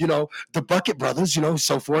 the Bucket Brothers,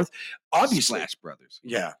 so forth. Obviously. Splash Brothers.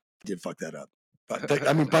 Yeah, did fuck that up. But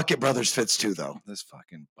Bucket Brothers fits too, though. This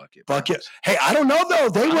fucking Bucket. Hey, I don't know though.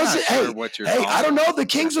 They I'm wasn't. not sure what you're Hey, I don't know. The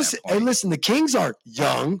Kings at was. that Hey, point. listen. The Kings are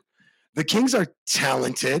young. The Kings are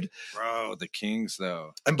talented. Bro, the Kings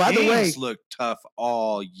though. And by the way, Kings look tough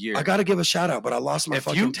all year. I got to give a shout out, but I lost my If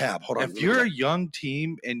fucking you- tab. Hold on. If you're a young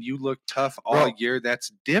team and you look tough all Bro. year,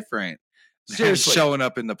 that's different. than Seriously. showing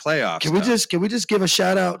up in the playoffs. Can we just give a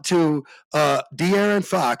shout out to De'Aaron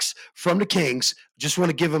Fox from the Kings? Just want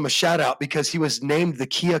to give him a shout out because he was named the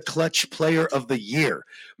Kia Clutch Player of the Year.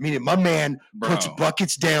 Meaning my man puts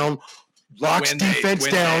buckets down, locks defense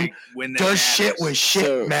down, does shit when shit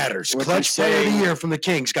So, matters. what Clutch you're Player of the saying- Year from the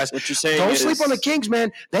Kings, guys. What you're saying Don't is, sleep on the Kings,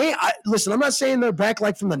 man. Listen, I'm not saying they're back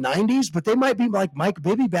like from the 90s, but they might be like Mike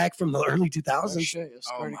Bibby back from the early 2000s. Oh, shit, you'll Oh,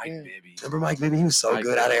 score it Mike again. Bibby. Remember Mike Bibby? He was so Mike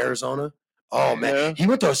good out of Bibby. Arizona. Oh man, Yeah. he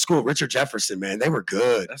went to a school with Richard Jefferson. Man, they were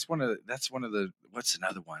good. That's one of the. What's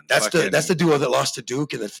another one? That's the duo that lost to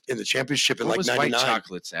Duke in the championship in What like was '99. White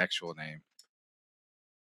Chocolate's actual name?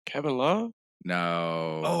 Kevin Love?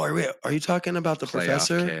 No. Oh, are you talking about the Playoff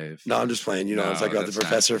professor? Cave. No, I'm just playing. No, it's like about the that's not-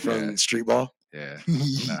 professor from yeah. Street Ball. Yeah. that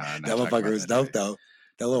not talking motherfucker about was that dope dude. though.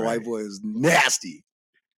 That little white Right. boy is nasty.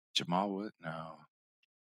 Jamal Wood? No.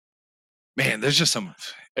 Man, there's just some.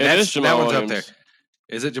 It That's- is Jamal that one's Williams. up there.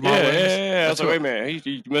 Is it Jamal Yeah, Williams? I was That's like, what- wait a minute.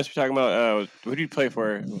 You must be talking about who did you play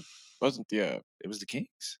for? Wasn't the It was the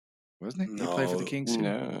Kings, wasn't it? He played for the No. Kings. Too?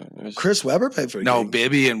 no? It was, Chris Webber played for the No, Kings.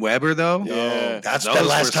 Bibby and Weber though. Yeah. That's Those the were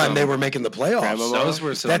last time they some- were making the playoffs. Grandma- Those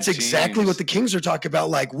were some. That's exactly teams. what the Kings are talking about.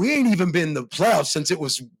 Like we ain't even been in the playoffs since it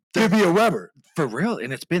was Bibby and Weber. For real,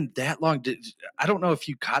 and it's been that long. I don't know if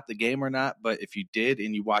you caught the game or not, but if you did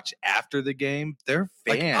and you watched after the game, their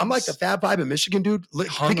fans Like, I'm like the Fab Five in Michigan, dude.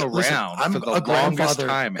 hung around I'm for the a longest grandfather,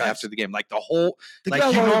 time guys. after the game. Like the whole, Think like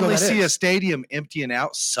about you how long ago normally that see a is. stadium emptying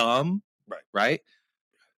out some, Right. Right.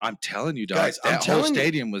 I'm telling you, dog, Guys, I'm that whole telling you.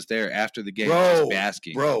 stadium was there after the game, Bro, just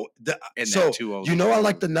basking. bro. in So that 2-0 you know I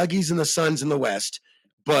like the Nuggies and the Suns in the West,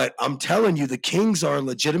 but I'm telling you the Kings are a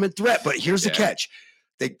legitimate threat. But here's the Yeah. catch: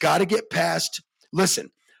 they got to get past.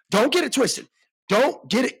 Listen, don't get it twisted. Don't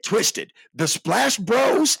get it twisted. The Splash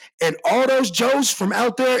Bros and all those Joes from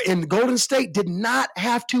out there in Golden State did not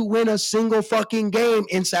have to win a single fucking game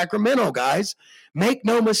in Sacramento, guys. Make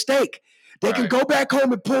no mistake. They can Right. go back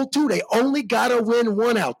home and pull two. They only got to win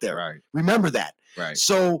one out there. Right. Remember that. Right.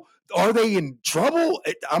 So are they in trouble?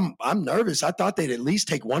 I'm nervous. I thought they'd at least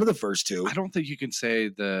take one of the first two. I don't think you can say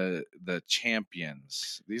the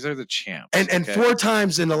champions. These are the champs. And okay? 4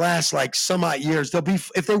 times in the last like some odd years, they'll be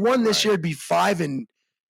if they won this Right. year, it'd be 5-10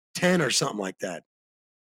 or something like that.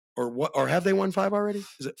 Or what? Or have they won 5 already?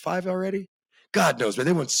 Is it 5 already? God knows, but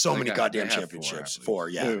they won so They many got- they goddamn have 4, I championships. believe. 4,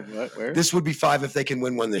 yeah. Who, what, where? This would be 5 if they can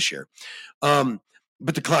win one this year.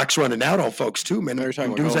 But the clock's running out on folks too, man. No, you're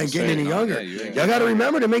talking Them about dudes ain't Golden getting any State. younger. Yeah, you ain't Y'all got to getting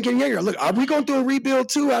remember they're making younger. Look, we going through a rebuild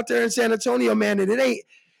too out there in San Antonio, man. And it ain't,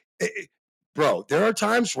 bro. There are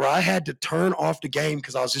times where I had to turn off the game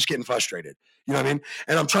because I was just getting frustrated. You know what I mean?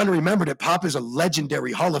 And I'm trying to remember that Pop is a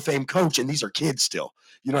legendary Hall of Fame coach, and these are kids still.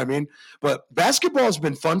 You know what I mean? But basketball has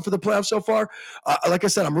been fun for the playoffs so far. Like I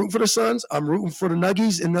said, I'm rooting for the Suns. I'm rooting for the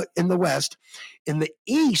Nuggies in the West. In the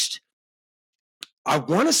East, I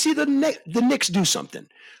want to see the Knicks do something.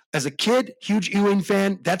 As a kid, huge Ewing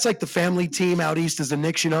fan. That's like the family team out east is the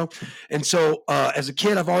Knicks, you know. And so, as a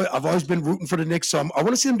kid, I've always been rooting for the Knicks. So I want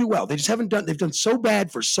to see them do well. They just haven't done. They've done so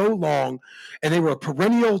bad for so long, and they were a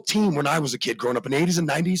perennial team when I was a kid, growing up in the 80s and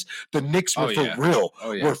 90s. The Knicks were Oh, yeah. for real.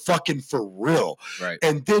 Oh, yeah. Were fucking for real. Right.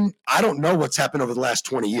 And then I don't know what's happened over the last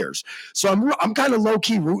 20 years. So I'm kind of low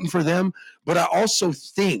key rooting for them, but I also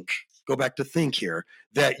go back to think here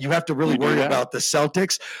that you have to really You do worry that? about the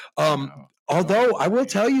Celtics. No. Although I will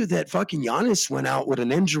tell you that fucking Giannis went out with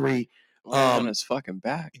an injury. On his fucking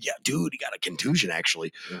back. Yeah, dude, he got a contusion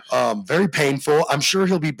actually. Ugh. Very painful. I'm sure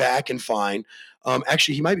he'll be back and fine.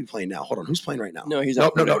 Actually, he might be playing now. Hold on, who's playing right now? No, he's No,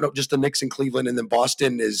 out for now. just the Knicks in Cleveland, and then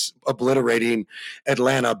Boston is obliterating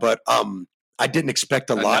Atlanta. But I didn't expect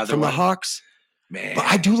a lot Another from one. the Hawks. Man, But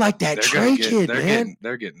I do like that they're Trey gonna get- kid, they're man. Getting,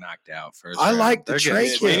 they're getting knocked out first. I round. like the They're Trey getting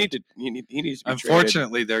kid. swept. He needs to be traded.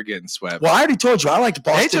 Unfortunately, they're getting swept. Well, I already told you I liked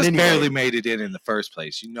they Boston just anyway. barely made it in the first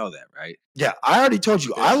place. You know that, right? Yeah, I already told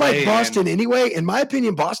you They I like play, Boston anyway. In my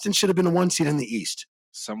opinion, Boston should have been a 1 seed in the East.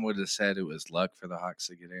 Some would have said it was luck for the Hawks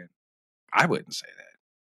to get in. I wouldn't say that.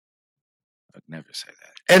 I'd never say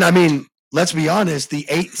that. And I mean, let's be honest, the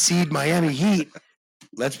 8 seed Miami Heat.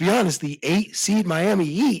 Let's be honest, the 8 seed Miami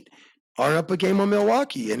Heat are up a game on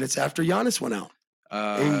Milwaukee, and it's after Giannis went out.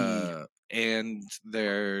 And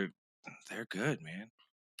they're good, man.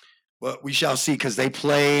 Well, we shall see because they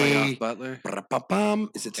play. Playoff Butler.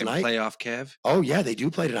 Is it And tonight? playoff Kev. Oh yeah, they do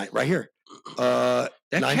play tonight, right here. That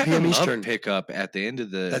 9 Kevin p.m. Love Eastern. pickup at the end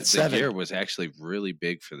of the 7. year was actually really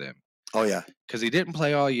big for them Oh yeah. because he didn't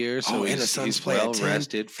play all year, so and the he's Suns play well at 10,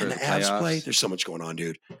 rested for and the the Avs playoffs. play. There's so much going on,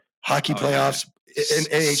 dude. Hockey Oh, playoffs, and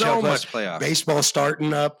NHL so playoffs, much playoffs. baseball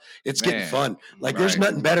starting up. It's getting Man, fun. Like there's right.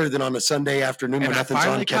 nothing better than on a Sunday afternoon when And I nothing's on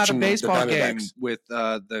finally caught a catching the baseball game Diamondbacks. with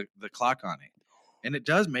the clock on it, and it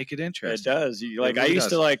does make it It interesting. does. You, like really I used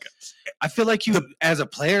to does. like. I feel like you, as a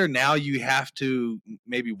player, now you have to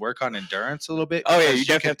maybe work on endurance a little bit. Oh yeah, because you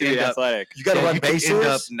definitely have to could be end up- athletic. You got to run you could end up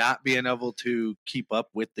bases. not being able to keep up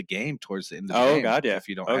with the game towards the end of the Oh, game. God, yeah. If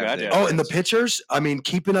you don't Oh, have God, the yeah. Oh, and the endurance. pitchers. I mean,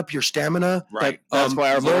 keeping up your stamina. Right. That's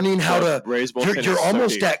why our learning how to. raise You're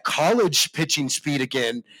almost at college pitching speed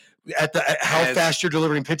again. At how As- fast you're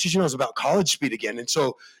delivering pitches, it's about college speed again, and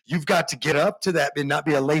so you've got to get up to that and not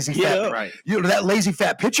be a lazy fat. Right. That lazy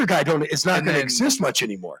fat pitcher guy. It's not And going to then- exist much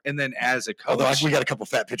anymore. And then as a coach, Although we got a couple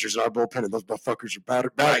fat pitchers in our bullpen, and those motherfuckers are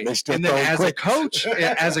battered. right. And they still And then throwing as quick.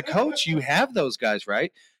 a coach, you have those guys,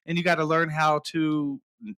 right? And you got to learn how to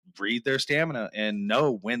read their stamina and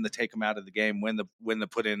know when to take them out of the game, when to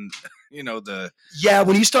put in, the Yeah,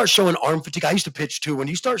 when you start showing arm fatigue, I used to pitch too. When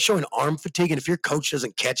you start showing arm fatigue, and if your coach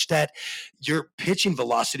doesn't catch that, your pitching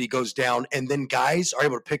velocity goes down, and then guys are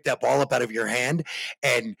able to pick that ball up out of your hand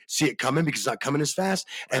and see it coming because it's not coming as fast,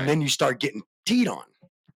 and Right. then you start getting teed on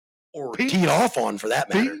or Pink. teed off on for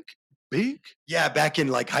that matter. big. Yeah, back in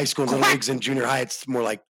like high school and little leagues and junior high, it's more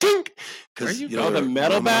like tink because you Oh, the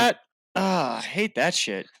metal Romo- bat. Ah, I hate that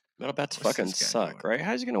shit. Metal bats What's fucking this guy suck, doing? right?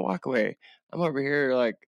 How's he gonna walk away? I'm over here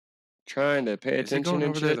like trying to pay Is he attention going and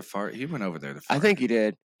over there shit. to fart? He went over there to I fart. think he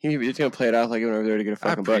did. He was gonna play it off like he went over there to get a I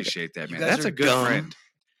fucking bucket. appreciate that, You man. guys That's are a good dumb. friend.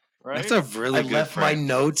 Right? That's a really I good left my friend.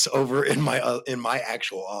 notes over in my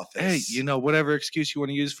actual office. Hey, whatever excuse you want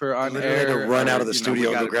to use for I on literally had air. to run or, out of the we studio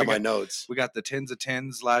and got- go grab we my got- notes. We got the tens of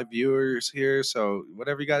tens live viewers here, so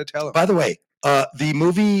whatever you got to tell them. By the way, the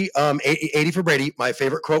movie 80 for Brady, my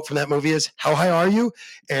favorite quote from that movie is, "How high are you?"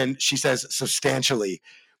 And she says, "Substantially."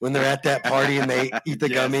 When they're at that party and they eat the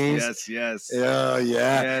gummies. Yes. Oh,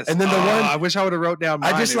 yeah. Yes. And then the Oh, one, I wish I would have wrote down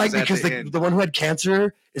mine. I just It like was at because the end. the one who had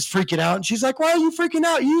cancer is freaking out. And she's like, "Why are you freaking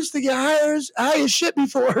out? You used to get high as shit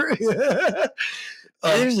before."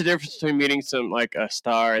 There's a difference between meeting some like a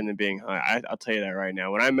star and then being high. I'll tell you that right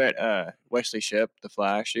now. When I met Wesley Shipp, the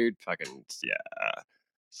Flash dude, fucking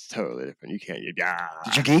it's totally different. You can't.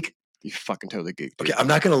 Did you geek? You fucking totally geeked. Okay, dude. I'm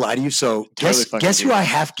not going to lie to you. So Totally fucking guess who geeked. I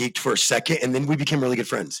half geeked for a second, and then we became really good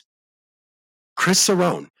friends. Chris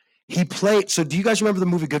Cerrone. He played. So do you guys remember the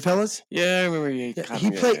movie Goodfellas? Yeah, I remember you. Yeah, caught he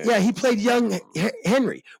me, played. Yeah, he played young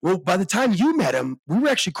Henry. Well, by the time you met him, we were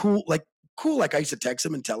actually cool. Like I used to text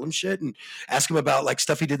him and tell him shit and ask him about like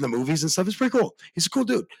stuff he did in the movies and stuff. It's pretty cool. He's a cool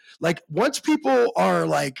dude. Like once people are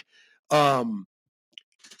like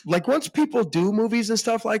once people do movies and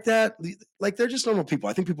stuff like that, like they're just normal people.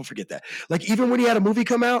 I think people forget that. Like even when he had a movie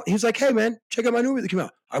come out, he was like, "Hey man, check out my new movie that came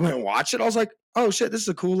out." I went and watched it. I was like, "Oh shit, this is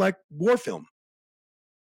a cool like war film."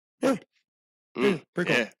 Yeah, pretty cool.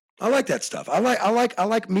 Yeah. I like that stuff. I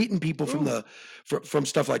like meeting people from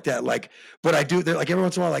stuff like that. Like, but I do. Like every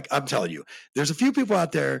once in a while, like I'm telling you, there's a few people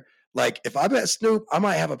out there. Like if I met Snoop, I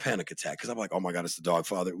might have a panic attack because I'm like, oh my god, it's the Dog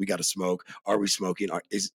Father. We got to smoke. Are we smoking?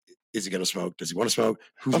 Is he going to smoke? Does he want to smoke?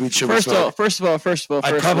 Who's weed should we smoke? First of all,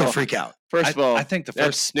 I'd probably freak out. First of all, I think the that's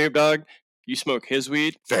first Snoop Dogg. You smoke his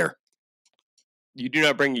weed. Fair. You do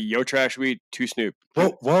not bring your trash weed to Snoop.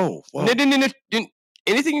 Whoa. No.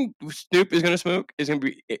 Anything Snoop is going to smoke is going to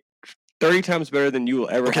be 30 times better than you will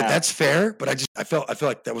ever Okay, have. that's fair. But I feel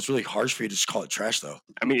like that was really harsh for you to just call it trash, though.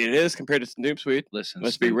 I mean, it is compared to Snoop's weed. listen.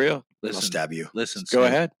 Let's be Snoop, real. I'll Listen, stab you. listen. Go Snoop,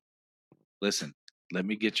 ahead. Listen. Let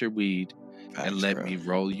me get your weed Facts, and let bro. me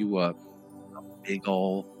roll you up a big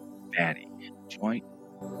old fatty joint.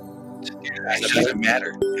 It doesn't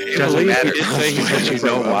matter. It doesn't believe he matter. did say he's But you looking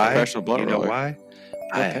know for a why? professional blunt You know roller. why?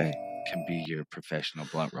 Okay. I can be your professional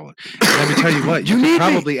blunt roller. And let me tell you what, You you need could me.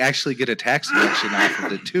 probably actually get a tax deduction off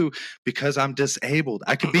of it too because I'm disabled.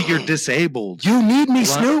 I could be your disabled You need me, blunt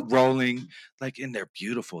Snoop. rolling, like, and they're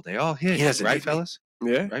beautiful. They all hit, He doesn't right, need me. fellas?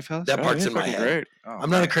 Yeah. Right, fellas? That part's yeah, in my fucking head. great. Oh, I'm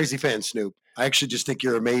not a man. crazy fan, Snoop. I actually just think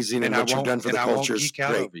you're amazing and I what you've won't- done for the and I won't culture is geek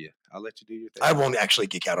out great. over you. I'll let you do your thing. I won't actually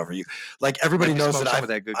geek out over you. Like everybody Let me knows smoke that some I've of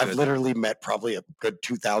that good I've good. literally met probably a good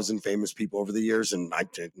 2,000 famous people over the years, and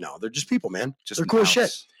no, they're just people, man. Just they're cool as shit.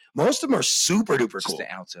 mouse. Most of them are super duper Just cool. an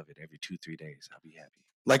ounce of it every 2-3 days. I'll be happy.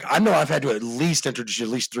 Like I know I've had to at least introduce at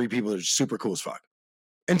least 3 people that are super cool as fuck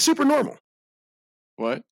and super normal.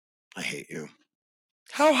 What? I hate you.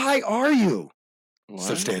 How high are you? What?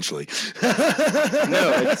 Substantially.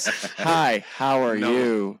 No, it's hi. How are No.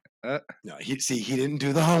 you? No, he didn't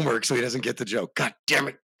do the homework, so he doesn't get the joke. God damn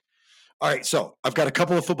it! All right, so I've got a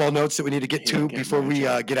couple of football notes that we need to get He to didn't get before my we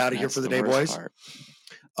joke. get out of here That's for the the day, worst boys.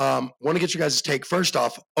 part. Want to get you guys' take. First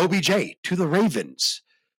off, OBJ to the Ravens.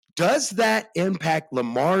 Does that impact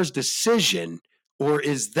Lamar's decision, or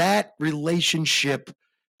is that relationship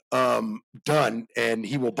done and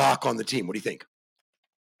he will balk on the team? What do you think?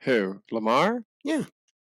 Who? Lamar? Yeah.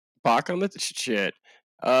 Bach on the shit.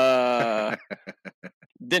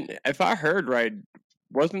 Didn't if I heard right,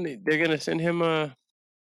 wasn't they gonna send him a?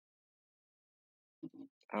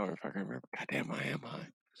 I don't know if I can remember. Goddamn, I am high.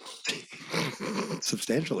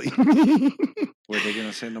 Substantially. Were they going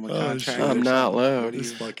to send them a Oh, contract? shit. or I'm not something? low. What do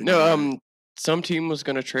This you- fucking No, guy. some team was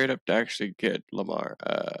gonna trade up to actually get Lamar.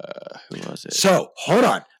 Who was it? So hold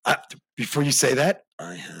on. Before you say that,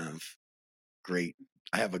 I have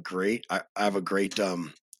a great.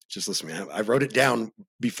 Just listen to me. I wrote it down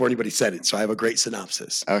before anybody said it, so I have a great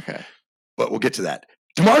synopsis. Okay. But we'll get to that.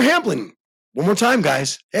 Damar Hamlin. One more time,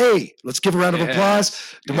 guys. Hey, let's give a round of applause.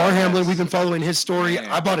 Yes, Damar Hamlin, yes. we've been following his story. Man,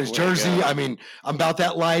 I bought his way to jersey. go. I mean, I'm about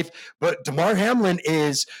that life. But Damar Hamlin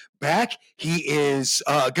is back. He is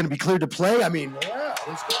going to be cleared to play. I mean, wow.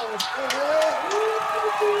 Let's go. Let's go.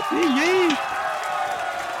 Yee.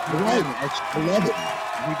 All right. I love it.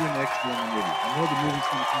 Let me do an extra in the movie. I know the movie's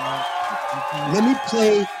going to come out. Let me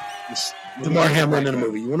play Just- Damar Hamlin in a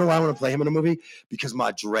movie. You want to know why I want to play him in a movie? Because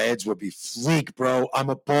my dreads would be fleek, bro. I'm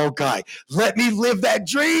a bald guy. Let me live that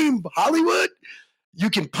dream, Hollywood. You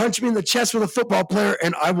can punch me in the chest with a football player,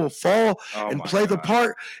 and I will fall Oh and my play the God,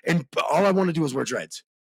 part. And all I want to do is wear dreads.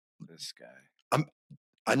 This guy.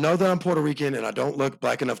 I know that I'm Puerto Rican and I don't look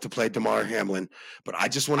black enough to play Damar Hamlin, but I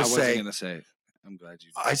just want I to wasn't say going to say it. I'm glad you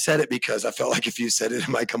did. I said it because I felt like if you said it, it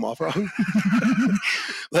might come off wrong.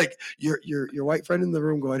 Like your white friend in the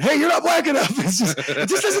room going, "Hey, you're not black enough." It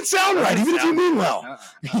just doesn't sound right, even if you mean well.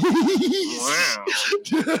 Wow.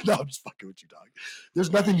 No, I'm just fucking with you, dog.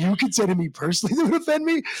 There's nothing you could say to me personally that would offend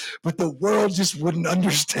me, but the world just wouldn't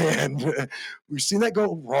understand. We've seen that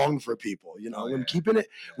go wrong for people, you know, Oh, when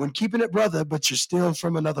yeah. keeping it brother, but you're still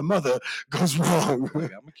from another mother goes wrong. Look, I'm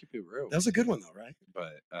gonna keep it real. That was a with good you, one though, right?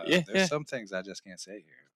 But Yeah, there's yeah. some things I just can't say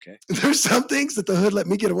here. Okay. There's some things that the hood let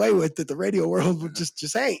me get away with that the radio world would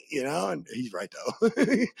just ain't, you know. And he's right though.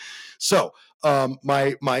 So,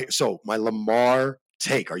 my Lamar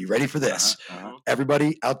take. Are you ready for this?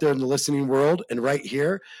 Everybody out there in the listening world and right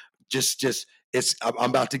here, just it's. I'm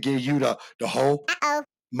about to give you the whole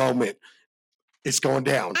moment. It's going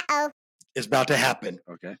down. It's about to happen.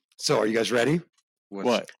 Okay. So, are you guys ready?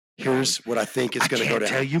 What? Here's what I think is I going to go can't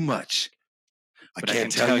down. tell you much. I but I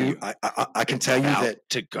can't can tell tell you. you I can tell you About that.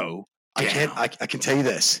 to go. I can't. down. I can tell you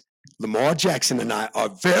this. Lamar Jackson and I are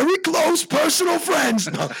very close personal friends.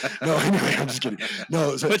 No. Anyway, I'm just kidding.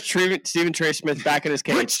 No. So, Put Stephen Trey Smith back in his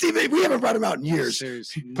but cage. Steve, we haven't brought him out in years.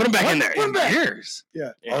 Seriously. Put him back in there. Put him back. Years.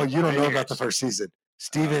 Yeah. Yeah, Oh, you don't know about years. the first season.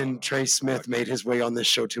 Stephen Oh, Trey Smith okay. made his way on this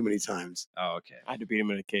show too many times. Oh, okay. I had to beat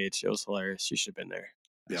him in a cage. It was hilarious. You should have been there.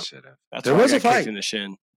 I Yep. should have. That's There why was I a got kicked fight. in the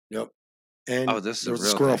shin. And Oh, this is there a was a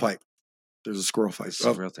real squirrel thing. fight. There's a squirrel fight. This is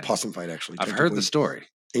a real thing. Possum fight, actually. I've heard the story.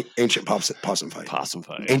 Ancient possum fight. Possum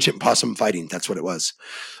fight. Ancient possum fighting. That's what it was.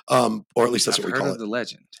 Or at least that's I've what we heard call of it. the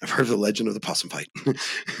legend. I've heard of the legend of the possum fight.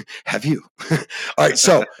 Have you? All right.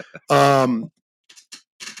 So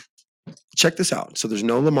check this out. So there's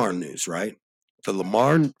no Lamar news, right? The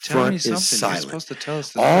Lamar Tell me front something. is You're silent. supposed to tell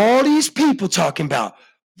us the All these people talking about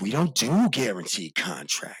we don't do guaranteed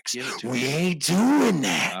contracts. Give it to We me. ain't doing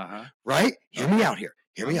that. Uh-huh. Right? Hear me out here.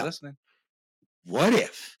 Hear me I'm out. listening. What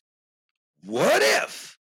if,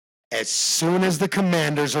 as soon as the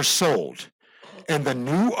Commanders are sold and the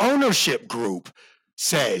new ownership group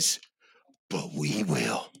says, but we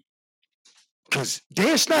will. Because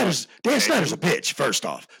Dan Snyder's a bitch, first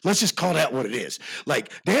off. Let's just call that what it is. Like,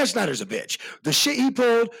 Dan Snyder's a bitch. The shit he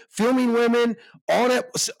pulled, filming women, all that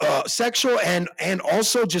sexual and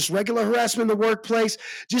also just regular harassment in the workplace,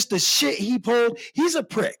 just the shit he pulled, he's a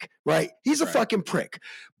prick, right? He's a Right. fucking prick.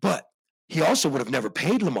 But he also would have never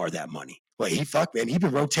paid Lamar that money. Like, he's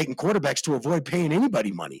been rotating quarterbacks to avoid paying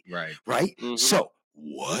anybody money, Right. right? Mhm. So,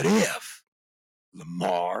 what if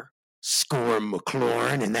Lamar scoring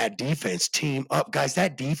McLaurin and that defense team up? Guys,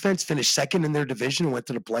 that defense finished second in their division and went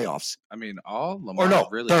to the playoffs. I mean, all Lamar Or no,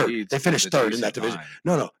 really third. needs They is finished a third in that decent division. line.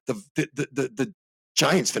 No, the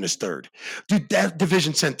Giants finished third. Dude, that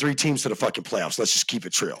division sent 3 teams to the fucking playoffs. Let's just keep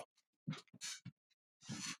it real.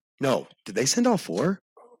 No, did they send all 4?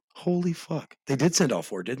 Holy fuck. They did send all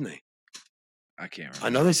 4, didn't they? I can't remember. I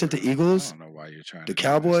know they sent the Eagles, I don't know why you're trying the to do this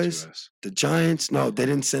Cowboys, to us. the Giants. No, they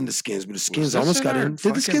didn't send the Skins, but the Was Skins this almost got our in.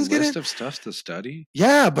 Did the Skins fucking get list in? of stuff to study?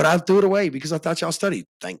 Yeah, but I threw it away because I thought y'all studied.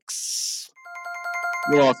 Thanks.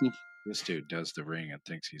 You're welcome. This dude does the ring and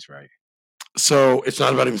thinks he's right. So it's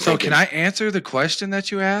not about even So thinking. can I answer the question that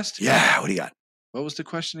you asked? Yeah, what do you got? What was the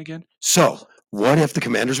question again? So what if the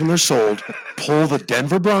Commanders, when they're sold, pull the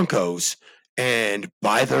Denver Broncos and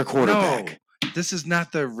buy their quarterback? No, this is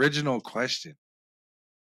not the original question.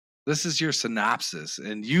 This is your synopsis,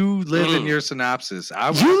 and you live in your synopsis.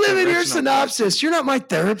 I want You the live in your original synopsis. question. You're not my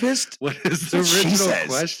therapist. What is the That's what she original says.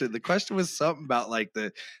 question? The question was something about like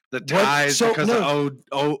the ties So, because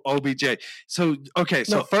of OBJ. So okay,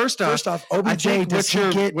 so No, first First off, OBJ I think does what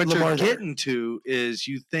he get you're Lamar there? getting to is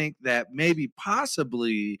you think that maybe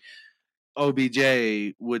possibly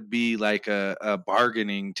OBJ would be like a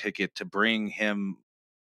bargaining ticket to bring him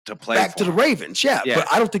to play Back for to the him. Ravens, yeah, Yeah. but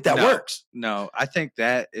I don't think that No. works. No, I think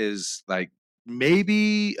that is like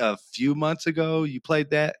maybe a few months ago you played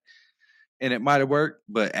that and it might have worked,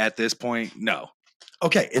 but at this point, no.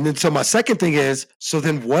 Okay, and then so my second thing is, so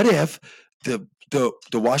then what if the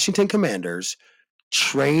Washington Commanders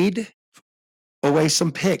trade away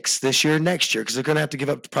some picks this year, next year, because they're going to have to give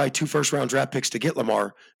up probably 2 first-round draft picks to get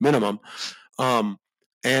Lamar minimum,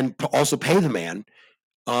 and also pay the man.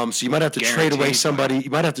 So you might have to trade away Guaranteed somebody. money. You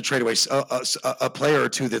might have to trade away a player or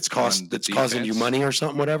two that's On the causing you defense? money or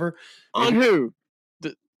something, whatever. On who?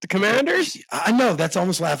 The Commanders? I know that's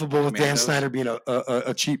almost laughable with Dan Commandos? Snyder being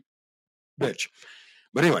a cheap bitch.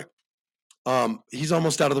 But anyway, he's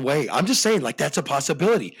almost out of the way. I'm just saying, like, that's a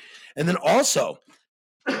possibility. And then also,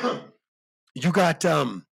 you got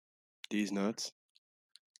These nuts.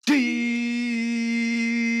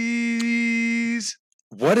 D's.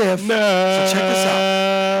 what if? So check this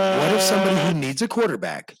out. What if somebody who needs a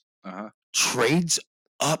quarterback Uh-huh. trades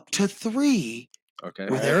up to 3 Okay.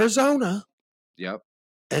 with Arizona? Yep.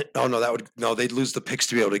 And, oh no, they'd lose the picks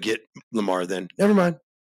to be able to get Lamar. Then never mind.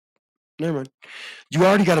 You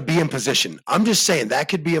already got to be in position. I'm just saying that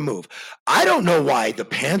could be a move. I don't know why the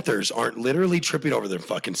Panthers aren't literally tripping over their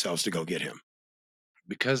fucking selves to go get him.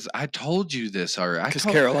 Because I told you this already. Because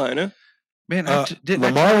Carolina. Man, Lamar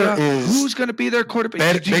Lamar is who's going to be their quarterback?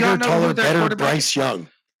 Better, Did you not bigger, know taller, who their better. quarterback is? Bryce Young.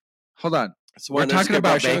 Hold on. So We're talking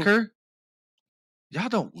about Baker? Y'all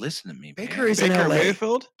don't listen to me, man. Baker is in Baker LA.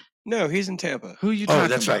 Mayfield? No, he's in Tampa. Who you talking Oh,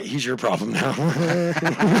 that's about? right. He's your problem now.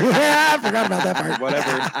 I forgot about that part.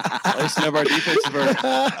 Whatever. At least none of our defensive are.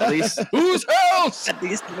 At least Whose house? At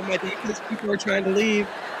least none of my defense people are trying to leave.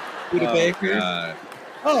 Buda Oh, Baker. God.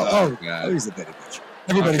 Oh, God. he's a better bitch.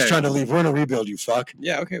 Everybody's Okay. trying to leave. We're in a rebuild, you fuck.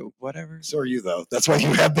 Yeah, okay, whatever. So are you, though. That's why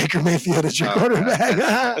you have Baker Mayfield as your Oh, quarterback.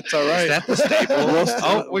 That's all right. Is that the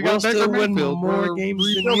staple? We got Baker still win Mayfield. more We're games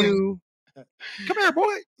than rebuilding. you. Come here,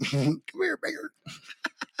 boy. Come here, Baker.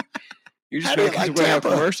 You're How just do you making like way out Tampa?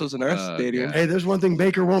 commercials in our Oh, stadium. God. Hey, there's one thing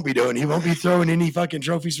Baker won't be doing. He won't be throwing any fucking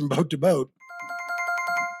trophies from boat to boat.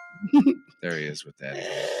 There he is with that.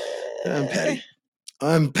 I'm petty.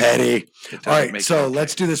 I'm petty. It All doesn't right, make so no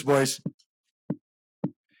let's sense. do this, boys.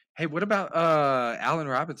 Hey, what about Allen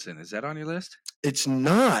Robinson? Is that on your list? It's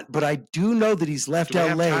not, but I do know that he's left Do we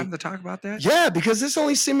have LA. time to talk about that? Yeah, because this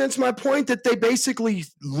only cements my point that they basically,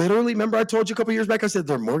 literally, remember I told you a couple years back, I said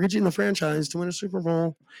they're mortgaging the franchise to win a Super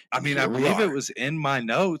Bowl. I mean, I Here we believe it are. was in my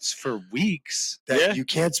notes for weeks. That Yeah. you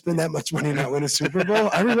can't spend that much money and not win a Super Bowl.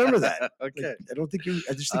 I remember that. Okay. I don't think you.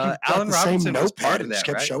 I just think you got Allen the Robinson same was part notepad of and just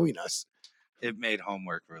that, kept right? showing us. It made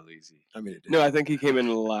homework real easy. I mean, it did. No, I think he came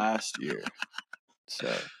in last year.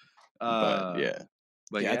 So, but yeah.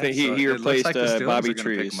 But Yeah, yeah, I think he so it looks replaced, like the Steelers Bobby are gonna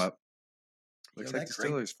pick Trees. him up. You Looks know, like the that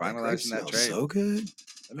grape- Steelers that grape finalizing that smells trade. So good.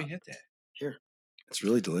 Let me hit that. It's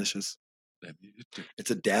really delicious. Let me hit that.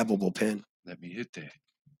 It's a dabbable pen. Let me hit that.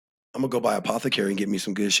 I'm gonna go buy Apothecary and get me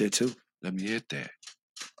some good shit too. Let me hit that.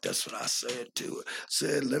 That's what I said to it.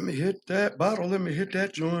 Said, let me hit that bottle. Let me hit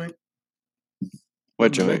that joint.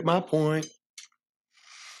 What To Make joint? my point.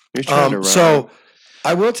 You're trying to run. So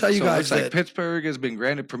I will tell you So it guys looks like that Pittsburgh has been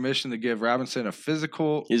granted permission to give Robinson a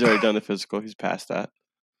physical. He's already done the physical. He's past that.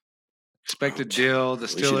 Expected deal. The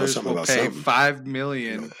At least you know Steelers something will about pay something. $5 you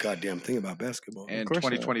million know, goddamn thing about basketball. in course not.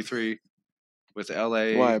 2023 with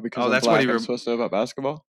LA. Why? Because I'm that's black. what he. I'm supposed to know about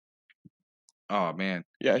basketball? Oh man.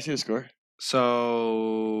 Yeah, I see the score.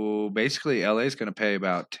 So basically, LA is going to pay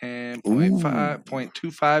about Ooh.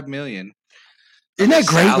 10.25 million Isn't that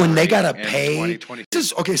great when they salary gotta in pay? 2020.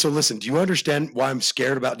 Okay, so listen, do you understand why I'm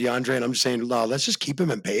scared about DeAndre? And I'm just saying, no, let's just keep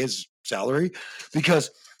him and pay his salary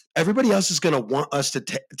because everybody else is going to want us to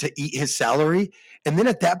eat his salary. And then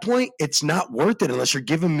at that point, it's not worth it unless you're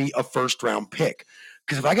giving me a first round pick.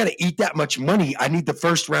 Because if I got to eat that much money, I need the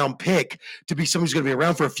first round pick to be somebody who's going to be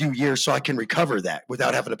around for a few years so I can recover that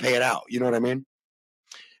without having to pay it out. You know what I mean?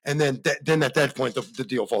 And then at that point, the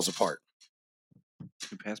deal falls apart.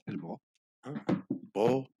 You pass me the ball.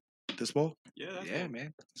 Ball? This ball? Yeah,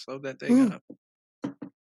 man. Slow that thing up. Do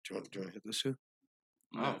you want to hit this too?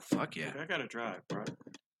 Oh, fuck yeah. I gotta drive, bro.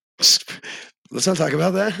 Let's not talk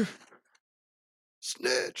about that.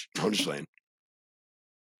 Snitch. I'm just playing.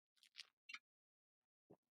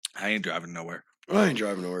 I ain't driving nowhere. I ain't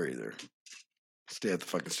driving nowhere either. Stay at the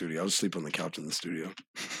fucking studio. I'll just sleep on the couch in the studio.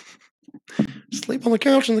 Sleep on the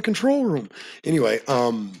couch in the control room. Anyway,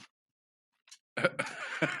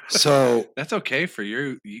 so That's okay for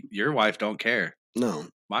your wife. Don't care. no.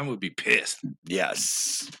 Mine would be pissed.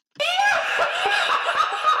 Yes.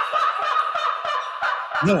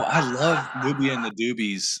 No, I love Nubia and the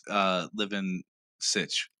Doobies living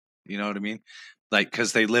sitch. You know what I mean? Like,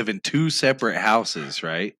 because they live in 2 separate houses,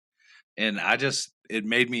 right? And it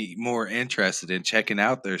made me more interested in checking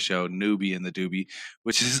out their show, Newbie and the Doobie,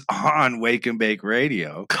 which is on Wake and Bake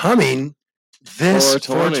Radio. Coming this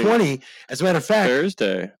 420. 420. As a matter of fact,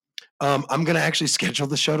 Thursday. I'm going to actually schedule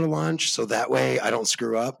the show to launch so that way I don't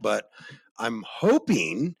screw up. But I'm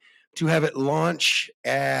hoping to have it launch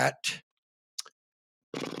at.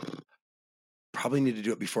 Probably need to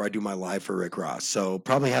do it before I do my live for Rick Ross. So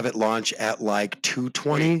probably have it launch at like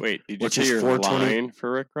 2:20. Wait, did you which say is you're 420? lying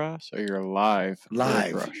for Rick Ross or you're live? for Rick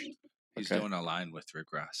Live. Ross? He's Okay. doing a line with Rick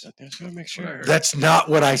Ross. I just want to make That's what I sure. heard. That's not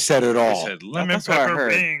what I said at He all. said lemon That's what I pepper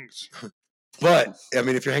heard. wings. But I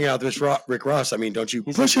mean, if you're hanging out with Rick Ross, I mean, don't you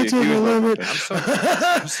He's push like it the to the huge limit?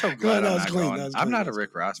 I'm so glad that I'm was not clean, going. that was I'm clean, not that a was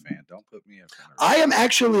Rick Ross fan. Don't put me in front of Rick. I am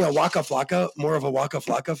actually a Waka Flocka, more of a Waka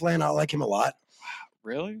Flocka fan. I like him a lot.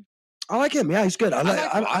 Really? I like him. Yeah, he's good. I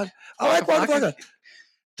like Waka Flocka.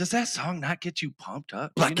 Does that song not get you pumped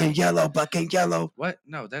up? Black and yellow, black and yellow. What?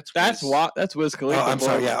 No, that's That's Wiz Khalifa. I'm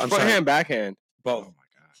sorry, boy. yeah, I'm Front sorry. hand, backhand. Both. Oh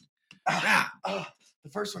my god. The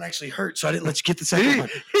first one actually hurt, so I didn't let you get the second one.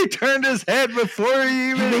 He turned his head before he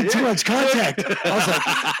You even made too much contact. I was like,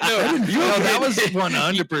 that was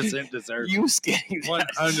 100% deserved. You skinny.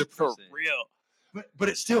 100% For real. but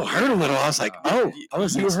it still hurt a little. I was like, oh, I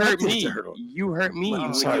was You hurt expecting it me. to hurt. You hurt me I'm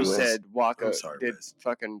when sorry, you Wiz. said Waka I'm sorry, did Wiz.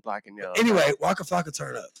 fucking black and yellow. Anyway, Waka Flocka,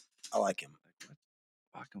 turn up. I like him.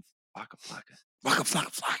 Waka Flocka. Waka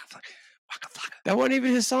Flocka. That wasn't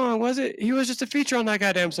even his song, was it? He was just a feature on that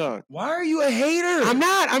goddamn song. Why are you a hater? I'm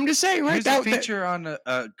not. I'm just saying, right? He's a feature on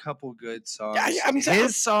a couple good songs. I'm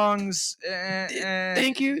his songs.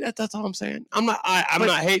 Thank you. That's all I'm saying. I'm not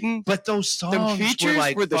hating. But those songs features were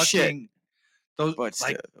like were the shit. fucking. Those But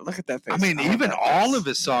like. look at that face. I mean, like even that all face. of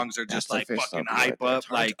his songs are just That's the like face fucking up right hype there. up.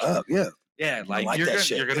 Like, up, yeah. yeah, like, I like you're that gonna,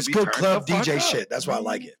 shit. You're gonna It's be good turned club the fuck DJ up. shit. That's why I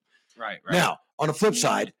like it. Right. Now, on the flip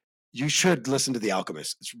side, you should listen to The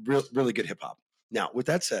Alchemist. It's really good hip hop. Now, with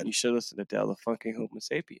that said, You should listen to Del the Funky Homo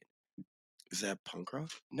Sapien. is that punk rock?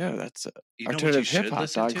 No, that's You know what you alternative should hip hop,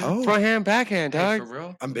 listen dog. to? Oh. Front hand, backhand, Hey, dog. for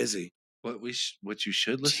real? I'm busy. What you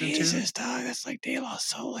should listen Jesus, dog. That's like De La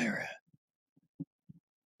Soul era.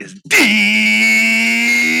 to is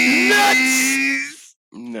D nuts.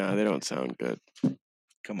 No, they don't sound good.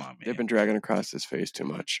 Come on, man. They've been dragging across his face too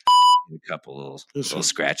much. a couple little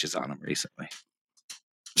scratches on him recently.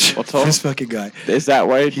 Well, tell This fucking guy. Is that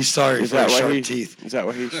why He's sorry Is for that his why sharp he- teeth. Is that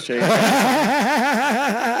why he's shaving?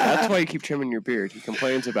 That's why you keep trimming your beard. He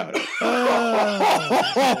complains about it.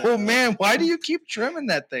 Oh man, why do you keep trimming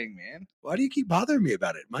that thing, man? Why do you keep bothering me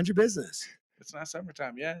about it? Mind your business. It's not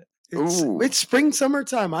summertime yet. It's spring,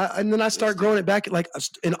 summertime. And then I start growing it back like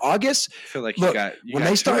in August. I feel like Look, you when got they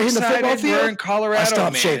too start hitting the football excited. We're field, in Colorado,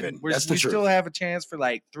 stop man. shaving. That's the we truth. still have a chance for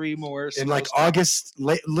like 3 more. In like August,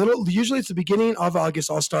 usually it's the beginning of August.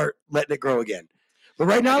 I'll start letting it grow again. But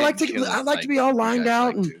right now, I like to be all lined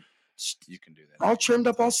out and you can do that. all trimmed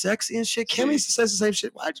up, all sexy and shit. Kimmy says the same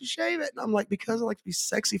shit. Why'd you shave it? And I'm like, because I like to be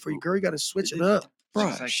sexy for you, girl. You got to switch it up.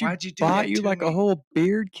 Bro, She's like, she why'd you do bought that you to like a me? whole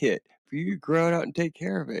beard kit for you to grow it out and take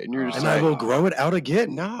care of it. And you're just And I like, will grow it out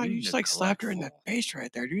again. nah, You you just like slapped her in the neglectful. face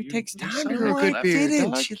right there, dude. It You- takes you're time so to grow a good neglectful. beard. Fit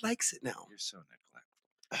in. dog. She likes it now. You're so neglectful.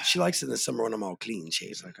 She likes it in the summer when I'm all clean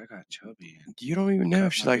She's shaven. like, I got chubby. And You don't even know cut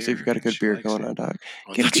if she my likes it if you got a beard, good and beard she going likes on, dog.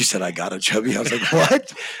 I Get thought a- you said I got a chubby. I was like,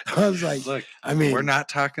 what? I was like, Look, I mean, we're not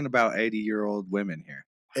talking about 80-year-old women here.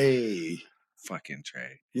 hey, Fucking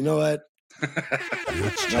Trey. you know what? It's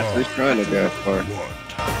That's what time he's trying to go for.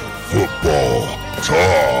 football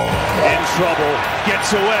talk. In trouble,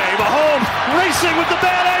 gets away. Mahomes racing with the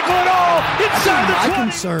bad ankle and all. Inside the My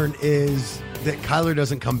 20. concern is that Kyler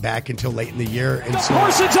doesn't come back until late in the year. And so,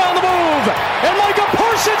 Parsons on the move. And Micah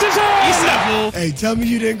Parsons is in. hey, tell me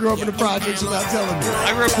you didn't grow up in the projects without telling me.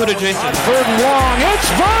 I grew up with a Jason. Third and long. It's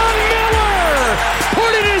Von Miller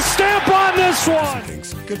putting his stamp on this one.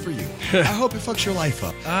 Things. Good for you. I hope it fucks your life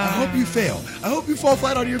up. I hope you fail. I hope you fall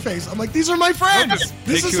flat on your face. I'm like, these are my friends.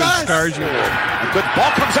 This is us. A good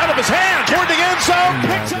ball comes out of his hand toward the end zone.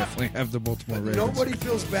 Picks up. Definitely have the Baltimore Ravens. Nobody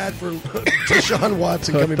feels bad for Deshaun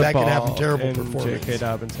Watson coming back and having terrible performance. J.K.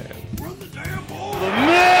 Dobbins' hand.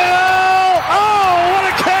 Oh, what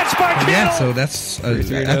a catch by Kittle. Yeah, so that's. I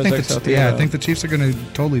think the Chiefs are going to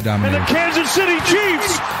totally And dominate. the Kansas City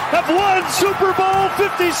Chiefs have won Super Bowl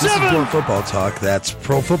 57. This is Pro Football Talk. That's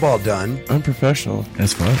Pro Football done. Unprofessional.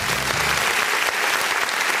 That's fun.